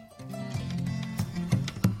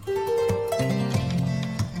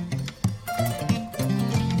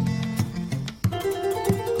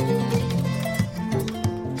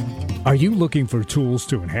 Are you looking for tools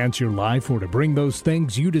to enhance your life or to bring those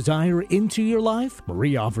things you desire into your life?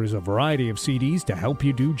 Marie offers a variety of CDs to help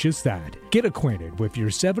you do just that. Get acquainted with your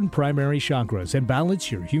 7 primary chakras and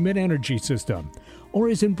balance your human energy system. Or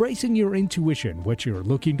is embracing your intuition what you're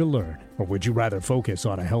looking to learn? Or would you rather focus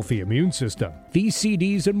on a healthy immune system? These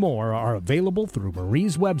CDs and more are available through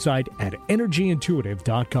Marie's website at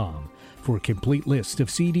energyintuitive.com. For a complete list of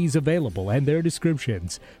CDs available and their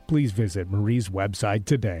descriptions, please visit Marie's website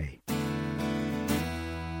today.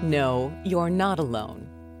 No, you're not alone.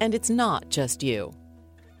 And it's not just you.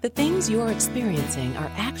 The things you're experiencing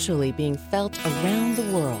are actually being felt around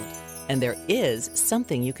the world. And there is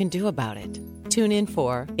something you can do about it. Tune in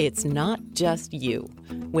for It's Not Just You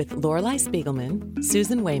with Lorelei Spiegelman,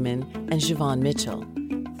 Susan Wayman, and Siobhan Mitchell.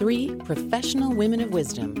 3 professional women of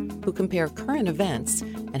wisdom who compare current events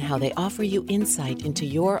and how they offer you insight into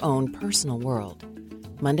your own personal world.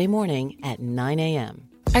 Monday morning at 9 a.m.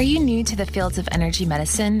 Are you new to the fields of energy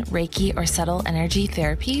medicine, Reiki, or subtle energy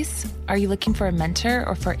therapies? Are you looking for a mentor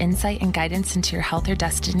or for insight and guidance into your health or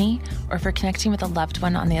destiny, or for connecting with a loved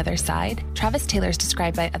one on the other side? Travis Taylor is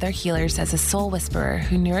described by other healers as a soul whisperer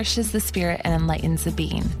who nourishes the spirit and enlightens the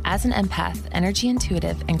being. As an empath, energy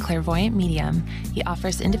intuitive, and clairvoyant medium, he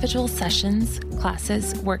offers individual sessions,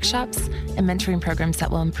 classes, workshops, and mentoring programs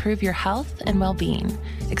that will improve your health and well-being,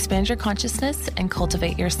 expand your consciousness, and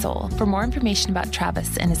cultivate your soul. For more information about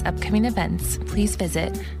Travis and his upcoming events, please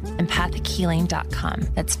visit empathichealing.com.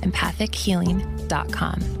 That's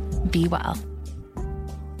empathichealing.com. Be well.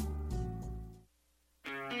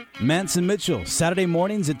 Mance and Mitchell, Saturday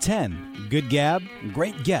mornings at 10. Good gab,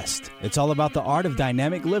 great guest. It's all about the art of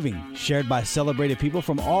dynamic living, shared by celebrated people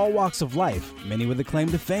from all walks of life, many with a claim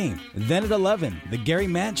to fame. Then at 11, The Gary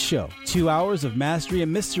Mance Show. 2 hours of mastery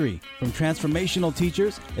and mystery. From transformational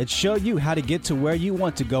teachers that show you how to get to where you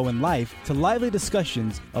want to go in life, to lively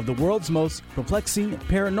discussions of the world's most perplexing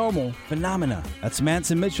paranormal phenomena. That's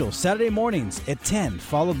Mance and Mitchell, Saturday mornings at 10,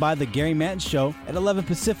 followed by The Gary Mance Show at 11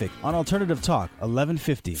 Pacific on Alternative Talk,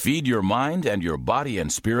 1150. Feed your mind and your body and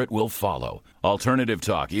spirit will follow. Alternative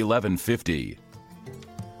Talk 1150.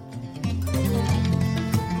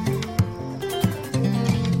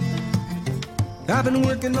 I've been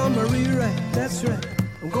working on my rewrite, that's right.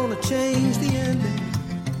 I'm gonna change the ending.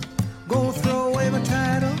 Gonna throw away my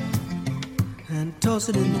title and toss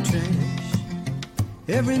it in the trash.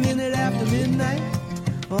 Every minute after midnight,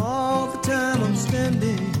 all the time I'm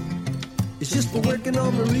spending, it's just for working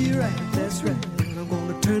on my rewrite, that's right. I'm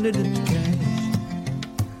gonna turn it into cash.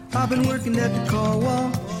 I've been working at the car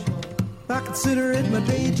wash. I consider it my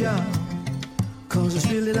day job, 'cause it's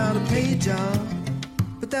really not a paid job,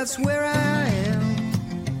 but that's where I am.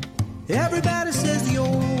 Everybody says the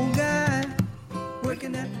old guy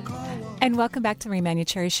working at the car wash. And welcome back to the Marie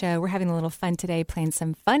Manuchehri Show. We're having a little fun today, playing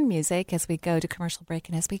some fun music as we go to commercial break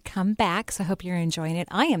and as we come back. So I hope you're enjoying it.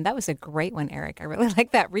 I am. That was a great one, Eric. I really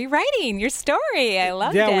like that. Rewriting your story. I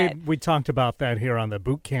loved it. Yeah, we talked about that here on the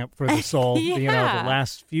Boot Camp for the Soul, the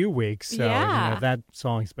last few weeks. So that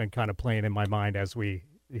song's been kind of playing in my mind as we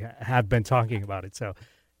have been talking about it. So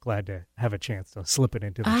glad to have a chance to slip it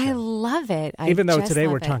into the show. I love it. Even though today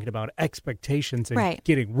we're talking about expectations and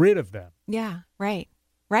getting rid of them. Yeah, right.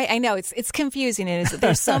 Right, I know it's confusing.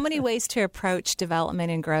 There's so many ways to approach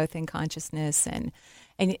development and growth and consciousness, and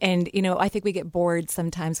you know, I think we get bored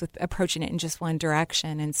sometimes with approaching it in just one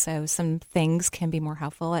direction, and so some things can be more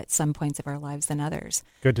helpful at some points of our lives than others.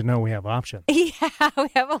 Good to know we have options. Yeah, we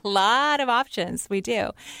have a lot of options. We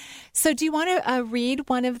do. So, do you want to read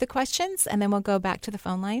one of the questions, and then we'll go back to the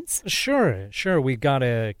phone lines? Sure. We've got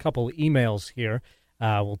a couple emails here.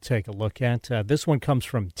 We'll take a look at. This one comes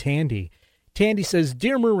from Tandy. Tandy says,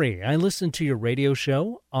 Dear Marie, I listened to your radio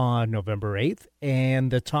show on November 8th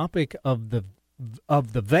and the topic of the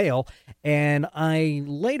veil, and I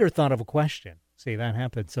later thought of a question. See, that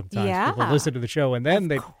happens sometimes. Yeah. People listen to the show and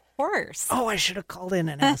then Of course. Oh, I should have called in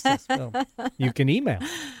and asked this. Well, you can email.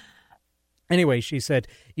 Anyway, she said,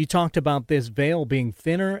 you talked about this veil being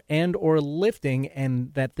thinner and or lifting,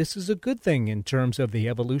 and that this is a good thing in terms of the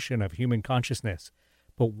evolution of human consciousness.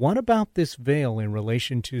 But what about this veil in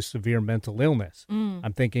relation to severe mental illness?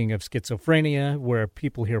 I'm thinking of schizophrenia, where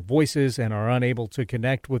people hear voices and are unable to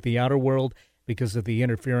connect with the outer world because of the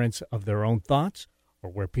interference of their own thoughts,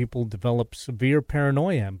 or where people develop severe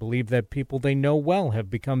paranoia and believe that people they know well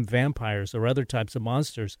have become vampires or other types of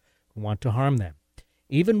monsters who want to harm them.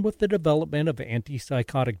 Even with the development of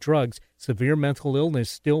antipsychotic drugs, severe mental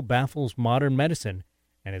illness still baffles modern medicine,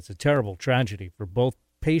 and it's a terrible tragedy for both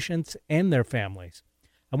patients and their families.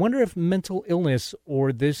 I wonder if mental illness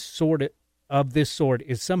or this sort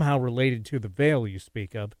is somehow related to the veil you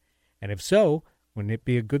speak of, and if so, Wouldn't it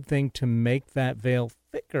be a good thing to make that veil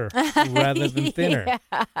thicker rather than thinner?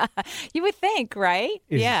 Yeah. You would think, right?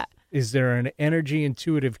 Is there an energy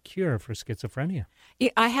intuitive cure for schizophrenia?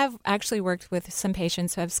 I have actually worked with some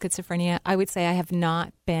patients who have schizophrenia. I would say I have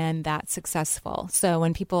not been that successful. So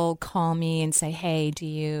when people call me and say, hey,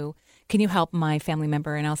 can you help my family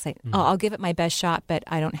member? And I'll say, I'll give it my best shot, but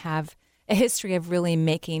I don't have a history of really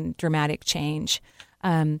making dramatic change.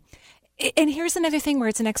 And here's another thing where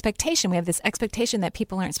it's an expectation. We have this expectation that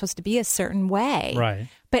people aren't supposed to be a certain way. Right.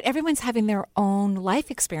 But everyone's having their own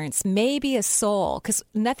life experience, maybe a soul, because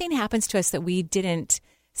nothing happens to us that we didn't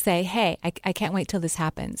say, hey, I can't wait till this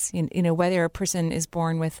happens. You know, whether a person is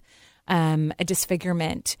born with a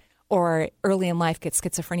disfigurement or early in life gets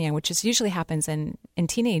schizophrenia, which usually happens in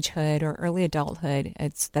teenagehood or early adulthood.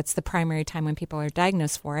 That's the primary time when people are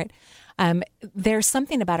diagnosed for it. There's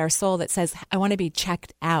something about our soul that says, I want to be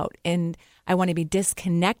checked out and I want to be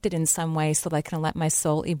disconnected in some way so that I can let my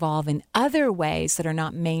soul evolve in other ways that are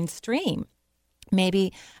not mainstream.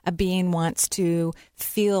 Maybe a being wants to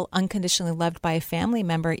feel unconditionally loved by a family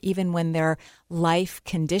member, even when their life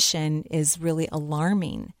condition is really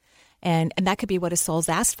alarming. And that could be what a soul's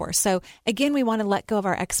asked for. So again, we want to let go of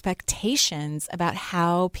our expectations about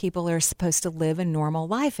how people are supposed to live a normal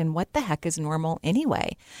life and what the heck is normal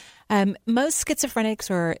anyway. Most schizophrenics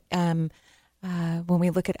or when we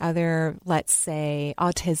look at other, let's say,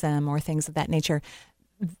 autism or things of that nature,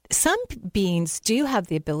 some beings do have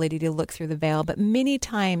the ability to look through the veil, but many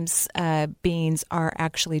times beings are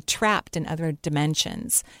actually trapped in other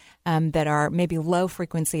dimensions that are maybe low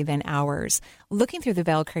frequency than ours. Looking through the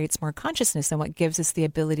veil creates more consciousness, and what gives us the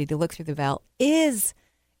ability to look through the veil is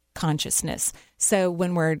consciousness. So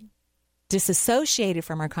when we're disassociated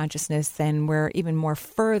from our consciousness, then we're even more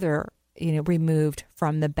further removed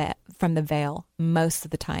from the veil most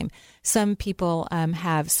of the time. Some people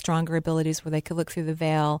have stronger abilities where they could look through the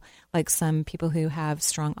veil, like some people who have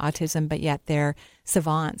strong autism, but yet they're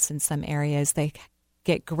savants in some areas. They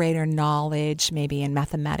get greater knowledge, maybe in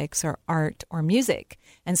mathematics or art or music.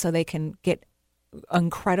 And so they can get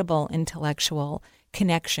incredible intellectual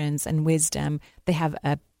connections and wisdom. They have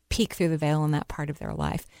a peek through the veil in that part of their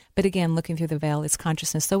life. But again, looking through the veil is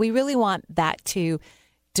consciousness. So we really want that to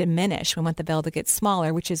diminish. We want the veil to get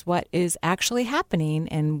smaller, which is what is actually happening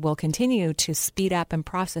and will continue to speed up and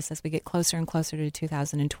process as we get closer and closer to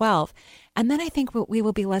 2012. And then I think we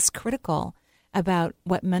will be less critical about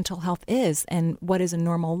what mental health is and what is a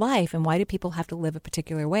normal life and why do people have to live a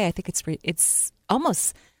particular way. I think it's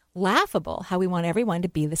almost laughable how we want everyone to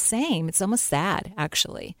be the same. It's almost sad,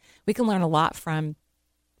 actually. We can learn a lot from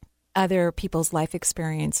other people's life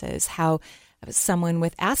experiences, how someone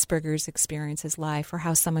with Asperger's experiences life or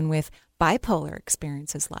how someone with bipolar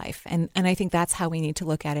experiences life. And I think that's how we need to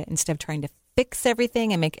look at it. Instead of trying to fix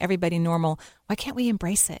everything and make everybody normal, why can't we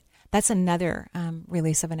embrace it? That's another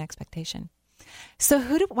release of an expectation. So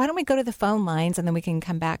why don't we go to the phone lines and then we can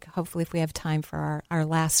come back, hopefully, if we have time for our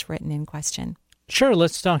last written in question. Sure.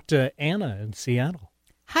 Let's talk to Anna in Seattle.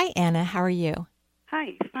 Hi, Anna. How are you?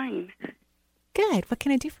 Hi. Fine. Good. What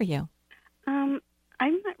can I do for you?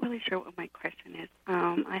 I'm not really sure what my question is.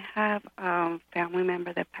 I have a family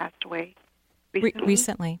member that passed away recently.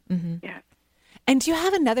 Recently? Mm-hmm. Yes. And do you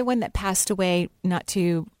have another one that passed away not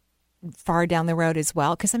too far down the road as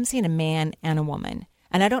well? Because I'm seeing a man and a woman.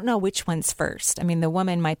 And I don't know which one's first. I mean, the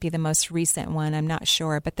woman might be the most recent one. I'm not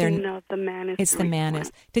sure, but they're no. The man is. It's the man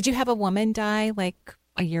is. Did you have a woman die like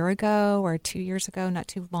a year ago or 2 years ago? Not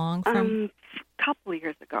too long from. A couple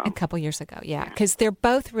years ago. A couple years ago, yeah, because they're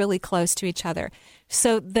both really close to each other.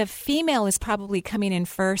 So the female is probably coming in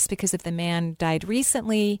first because if the man died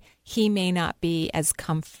recently, he may not be as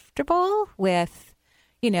comfortable with,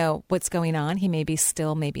 what's going on. He may be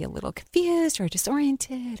still maybe a little confused or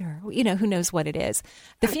disoriented or, who knows what it is.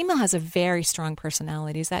 The female has a very strong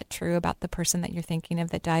personality. Is that true about the person that you're thinking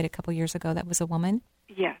of that died a couple years ago that was a woman?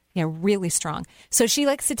 Yeah. Yeah, really strong. So she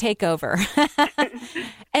likes to take over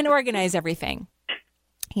and organize everything,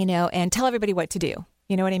 and tell everybody what to do.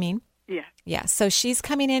 You know what I mean? Yeah. Yeah. So she's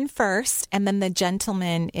coming in first, and then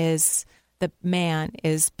the man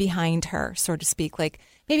is behind her, so to speak,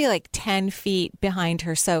 maybe 10 feet behind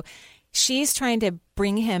her. So she's trying to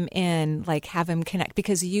bring him in, have him connect,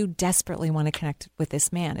 because you desperately want to connect with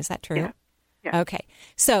this man. Is that true? Yeah. Yeah. Okay.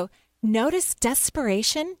 So notice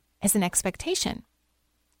desperation as an expectation.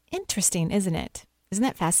 Interesting, isn't it? Isn't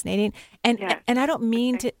that fascinating? And I don't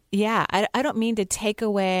mean to, I don't mean to take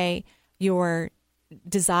away your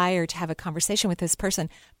desire to have a conversation with this person,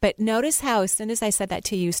 but notice how as soon as I said that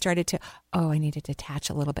to you, you started to, I need to detach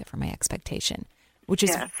a little bit from my expectation, which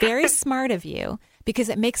is very smart of you because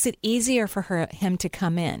it makes it easier for him to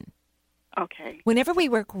come in. Okay. Whenever we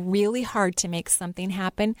work really hard to make something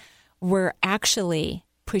happen, we're actually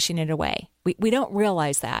pushing it away. We don't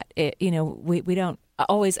realize that. We don't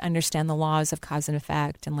always understand the laws of cause and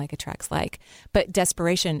effect and like attracts like. But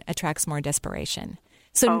desperation attracts more desperation.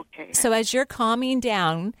 So as you're calming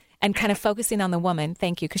down and kind of focusing on the woman,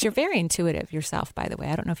 thank you, because you're very intuitive yourself, by the way.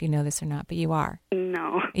 I don't know if you know this or not, but you are.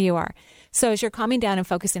 No. You are. So as you're calming down and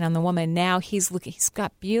focusing on the woman, now he's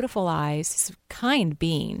got beautiful eyes. He's a kind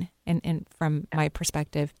being, and from my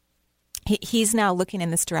perspective. He's now looking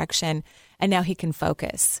in this direction, and now he can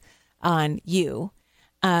focus on you.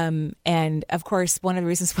 And of course, one of the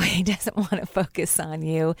reasons why he doesn't want to focus on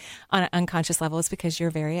you on an unconscious level is because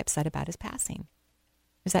you're very upset about his passing.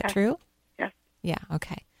 Is that true? Yes. Yeah.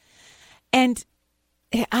 Okay. And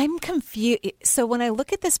I'm confused. So when I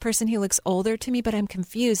look at this person, he looks older to me, but I'm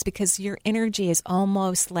confused because your energy is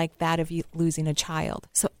almost like that of you losing a child.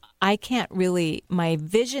 So I can't really, my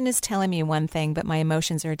vision is telling me one thing, but my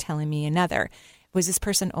emotions are telling me another. Was this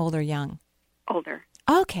person old or young? Older.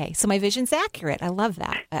 Okay, so my vision's accurate. I love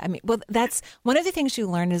that. I mean, well, that's one of the things you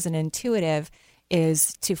learn as an intuitive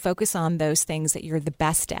is to focus on those things that you're the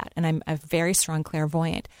best at. And I'm a very strong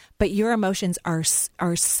clairvoyant, but your emotions are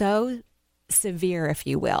so severe, if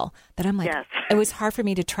you will, that I'm like, yes. It was hard for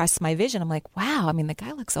me to trust my vision. I'm like, wow, I mean, the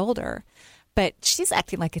guy looks older, but she's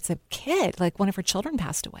acting like it's a kid, like one of her children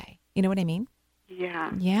passed away. You know what I mean?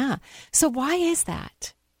 Yeah. Yeah. So why is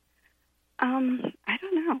that? I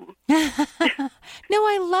don't know. No,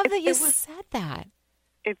 I love that you said that.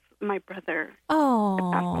 It's my brother.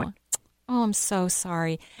 Oh, I'm so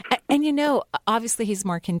sorry. And obviously he's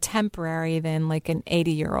more contemporary than like an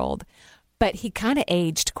 80-year-old, but he kind of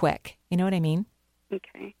aged quick. You know what I mean?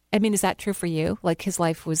 Okay. I mean, is that true for you? Like his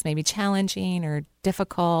life was maybe challenging or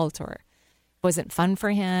difficult or wasn't fun for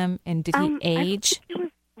him? And did he age?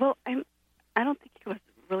 I don't think it was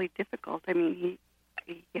really difficult. I mean,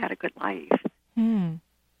 he had a good life.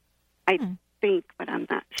 I think, but I'm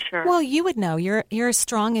not sure. Well, you would know. You're a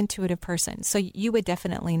strong, intuitive person, so you would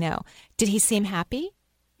definitely know. Did he seem happy?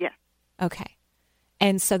 Yes. Okay.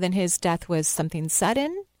 And so then his death was something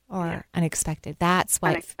sudden or unexpected. That's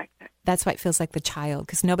why unexpected. That's why it feels like the child,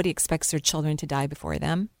 because nobody expects their children to die before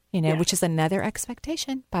them, which is another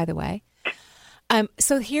expectation, by the way.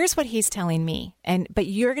 So here's what he's telling me, but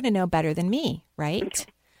you're going to know better than me, right?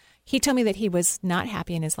 Okay. He told me that he was not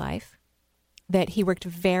happy in his life, that he worked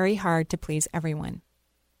very hard to please everyone.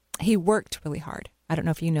 He worked really hard. I don't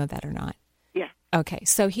know if you know that or not. Yeah. Okay.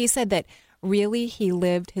 So he said that really he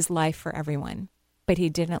lived his life for everyone, but he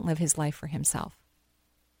didn't live his life for himself.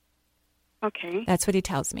 Okay. That's what he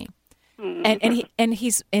tells me. And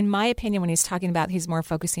he's, in my opinion, when he's talking about, he's more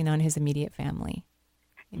focusing on his immediate family.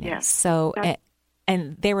 Yes. So,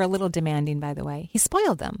 and they were a little demanding, by the way. He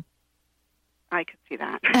spoiled them. I could see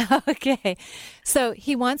that. Okay. So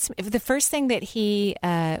he wants, the first thing that he,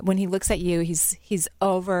 when he looks at you, he's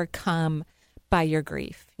overcome by your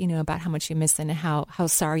grief, about how much you miss him and how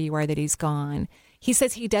sorry you are that he's gone. He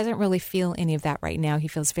says he doesn't really feel any of that right now. He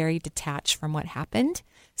feels very detached from what happened.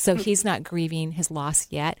 So he's not grieving his loss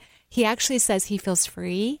yet. He actually says he feels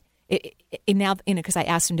free. Now, because I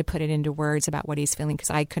asked him to put it into words about what he's feeling, because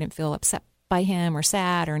I couldn't feel upset by him or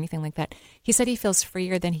sad or anything like that. He said he feels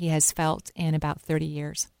freer than he has felt in about 30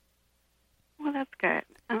 years. Well, that's good.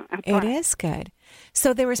 It is good.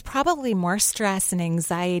 So there was probably more stress and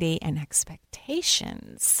anxiety and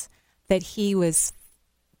expectations that he was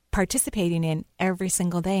participating in every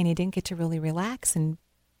single day, and he didn't get to really relax and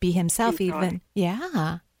be himself. Enjoy.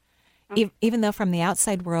 Even though from the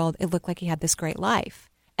outside world it looked like he had this great life.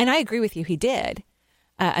 And I agree with you, he did.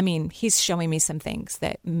 I mean, he's showing me some things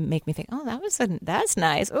that make me think, oh, that's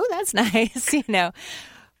nice. Oh, that's nice,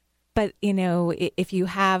 But, if you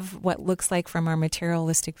have what looks like from our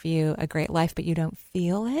materialistic view a great life, but you don't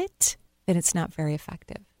feel it, then it's not very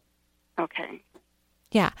effective. Okay.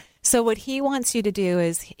 Yeah. So what he wants you to do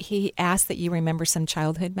is he asks that you remember some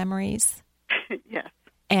childhood memories. Yes.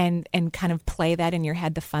 And kind of play that in your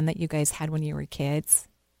head, the fun that you guys had when you were kids,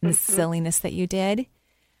 and the silliness that you did.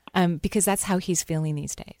 Because that's how he's feeling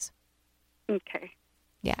these days. Okay.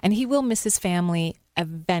 Yeah, and he will miss his family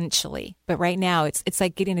eventually, but right now it's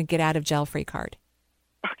like getting a get out of jail free card.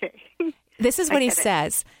 Okay. This is what he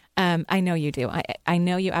says. I know you do. I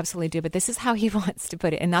know you absolutely do, but this is how he wants to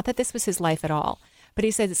put it. And not that this was his life at all, but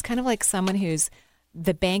he says it's kind of like someone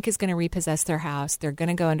the bank is going to repossess their house. They're going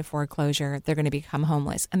to go into foreclosure. They're going to become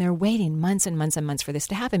homeless. And they're waiting months and months and months for this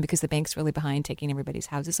to happen because the bank's really behind taking everybody's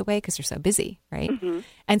houses away because they're so busy, right? Mm-hmm.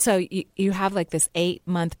 And so you have like this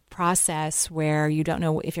 8-month process where you don't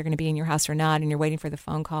know if you're going to be in your house or not, and you're waiting for the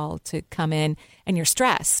phone call to come in, and you're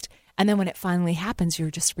stressed. And then when it finally happens,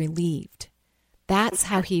 you're just relieved. That's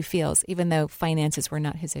how he feels, even though finances were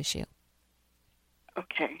not his issue.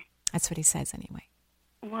 Okay. That's what he says anyway.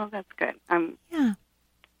 Well, that's good.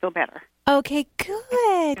 Feel better. Okay,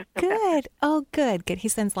 good, good. Oh, good. He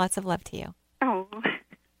sends lots of love to you. Oh,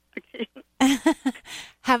 okay.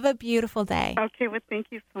 Have a beautiful day. Okay, well, thank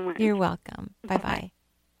you so much. You're welcome. Bye-bye.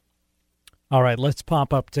 All right, let's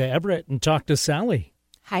pop up to Everett and talk to Sally.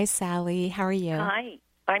 Hi, Sally. How are you? Hi.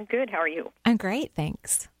 I'm good. How are you? I'm great,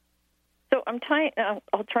 thanks. So I'll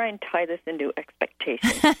try and tie this into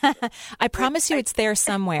expectations. I promise you it's there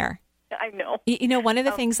somewhere. I know. You know, one of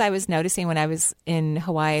the things I was noticing when I was in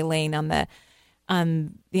Hawaii laying on a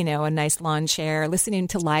nice lawn chair, listening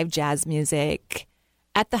to live jazz music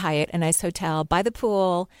at the Hyatt, a nice hotel by the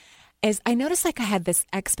pool, is I noticed like I had this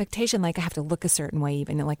expectation, like I have to look a certain way,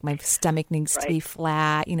 even like my stomach needs to be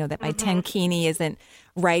flat, that my tenkini isn't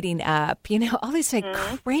riding up, all these like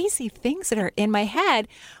crazy things that are in my head.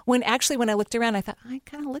 When I looked around, I thought I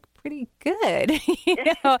kind of look pretty good,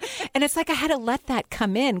 And it's like I had to let that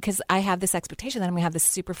come in because I have this expectation that I'm going to have this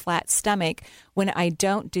super flat stomach when I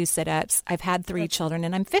don't do sit-ups. I've had 3 children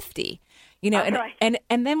and I'm 50. And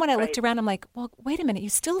then when I looked around, I'm like, well, wait a minute, you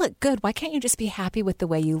still look good. Why can't you just be happy with the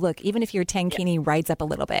way you look, even if your tenkini rides up a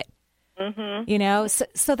little bit?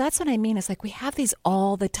 So that's what I mean. It's like we have these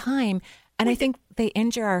all the time, and I think they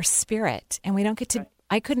injure our spirit, and we don't get to.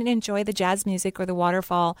 I couldn't enjoy the jazz music or the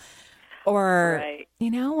waterfall, or you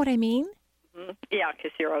know what I mean? Yeah,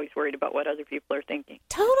 because you're always worried about what other people are thinking.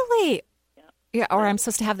 Totally. Yeah. Or I'm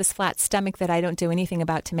supposed to have this flat stomach that I don't do anything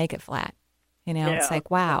about to make it flat. It's like,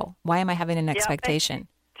 wow, why am I having an expectation?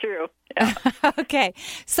 True. Yeah. Okay.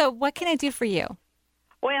 So what can I do for you?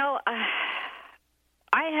 Well,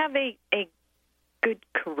 I have a good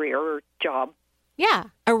career or job. Yeah,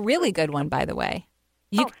 a really good one, by the way.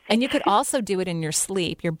 And you could also do it in your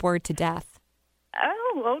sleep. You're bored to death.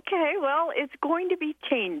 Oh, okay. Well, it's going to be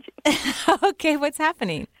changing. Okay, what's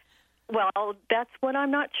happening? Well, that's what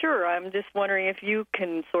I'm not sure. I'm just wondering if you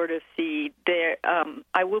can sort of see there.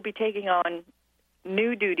 I will be taking on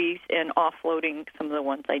new duties and offloading some of the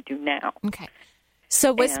ones I do now. Okay.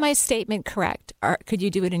 So was my statement correct? Or could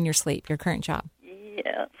you do it in your sleep, your current job?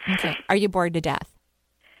 Yes. Okay. Are you bored to death?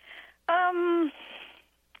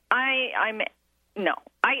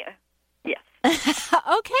 Yes.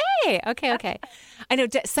 Okay. I know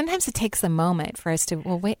sometimes it takes a moment for us to,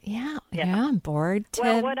 I'm bored.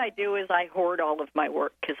 Well, what I do is I hoard all of my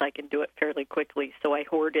work because I can do it fairly quickly. So I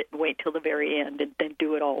hoard it and wait till the very end and then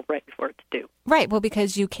do it all right before it's due. Right. Well,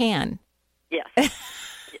 because you can. Yes.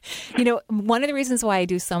 One of the reasons why I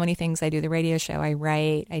do so many things, I do the radio show, I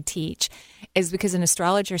write, I teach, is because an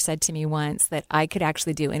astrologer said to me once that I could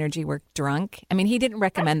actually do energy work drunk. I mean, he didn't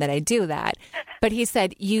recommend that I do that, but he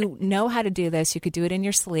said, you know how to do this. You could do it in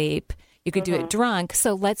your sleep. You could do it drunk.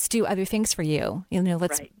 So let's do other things for you.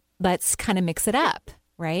 Let's kind of mix it up.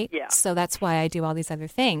 Right? Yeah. So that's why I do all these other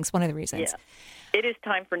things. One of the reasons. Yeah. It is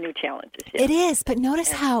time for new challenges. Yes. It is. But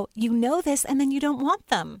notice how you know this and then you don't want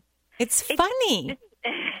them. It's funny.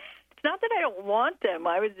 It's not that I don't want them.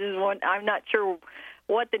 I was just I'm not sure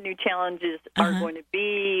what the new challenges are going to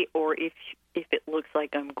be, or if it looks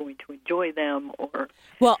like I'm going to enjoy them, or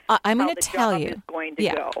I'm going to tell you. Is going to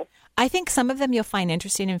go. I think some of them you'll find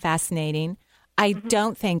interesting and fascinating. I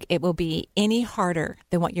don't think it will be any harder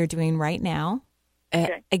than what you're doing right now.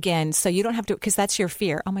 Okay. Again, so you don't have to, because that's your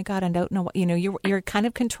fear. Oh my God, I don't know what, you're kind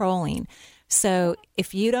of controlling. So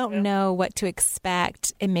if you don't know what to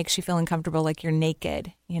expect, it makes you feel uncomfortable, like you're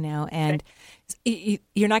naked, and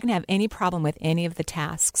you're not going to have any problem with any of the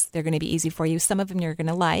tasks. They're going to be easy for you. Some of them you're going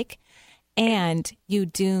to like, and you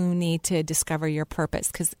do need to discover your purpose,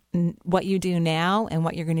 because what you do now and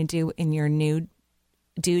what you're going to do in your new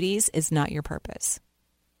duties is not your purpose.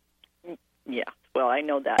 Yeah, well, I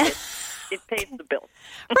know that. It pays the bills.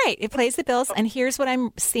 Right, it pays the bills. And here's what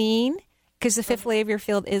I'm seeing, because the fifth layer of your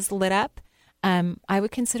field is lit up. I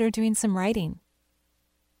would consider doing some writing.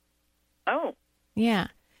 Oh. Yeah.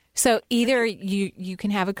 So either you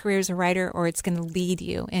can have a career as a writer, or it's going to lead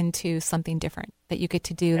you into something different that you get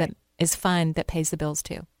to do that is fun, that pays the bills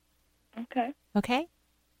too. Okay. Okay?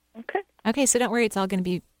 Okay. Okay, so don't worry. It's all going to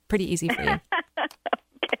be pretty easy for you.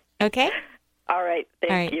 Okay? All right.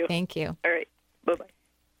 Thank you. Thank you. All right. Bye-bye.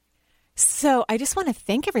 So I just want to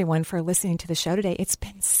thank everyone for listening to the show today. It's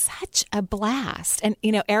been such a blast. And,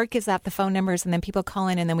 Eric gives out the phone numbers, and then people call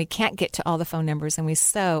in, and then we can't get to all the phone numbers, and we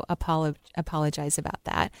so apologize about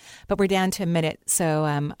that. But we're down to a minute, so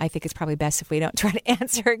I think it's probably best if we don't try to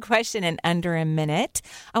answer a question in under a minute.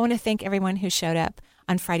 I want to thank everyone who showed up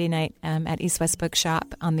on Friday night at East West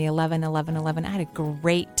Bookshop on the 11-11-11. I had a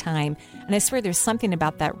great time. And I swear there's something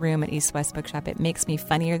about that room at East West Bookshop. It makes me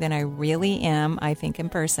funnier than I really am, I think, in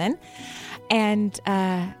person. And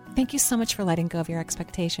thank you so much for letting go of your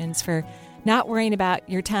expectations, for not worrying about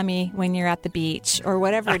your tummy when you're at the beach or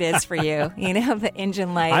whatever it is for you, the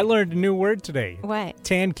engine light. I learned a new word today. What?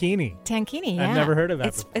 Tankini. Tankini, yeah. I've never heard of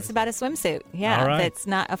that before. It's about a swimsuit, yeah. All right. That's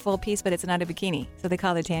not a full piece, but it's not a bikini. So they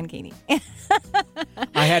call it a tankini.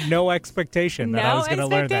 I had no expectation that I was going to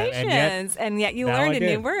learn that. And yet you learned a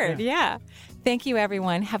new word, yeah. Thank you,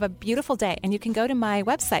 everyone. Have a beautiful day. And you can go to my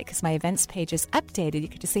website because my events page is updated. You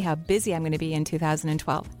get to see how busy I'm going to be in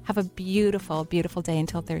 2012. Have a beautiful, beautiful day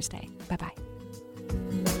until Thursday. Bye-bye.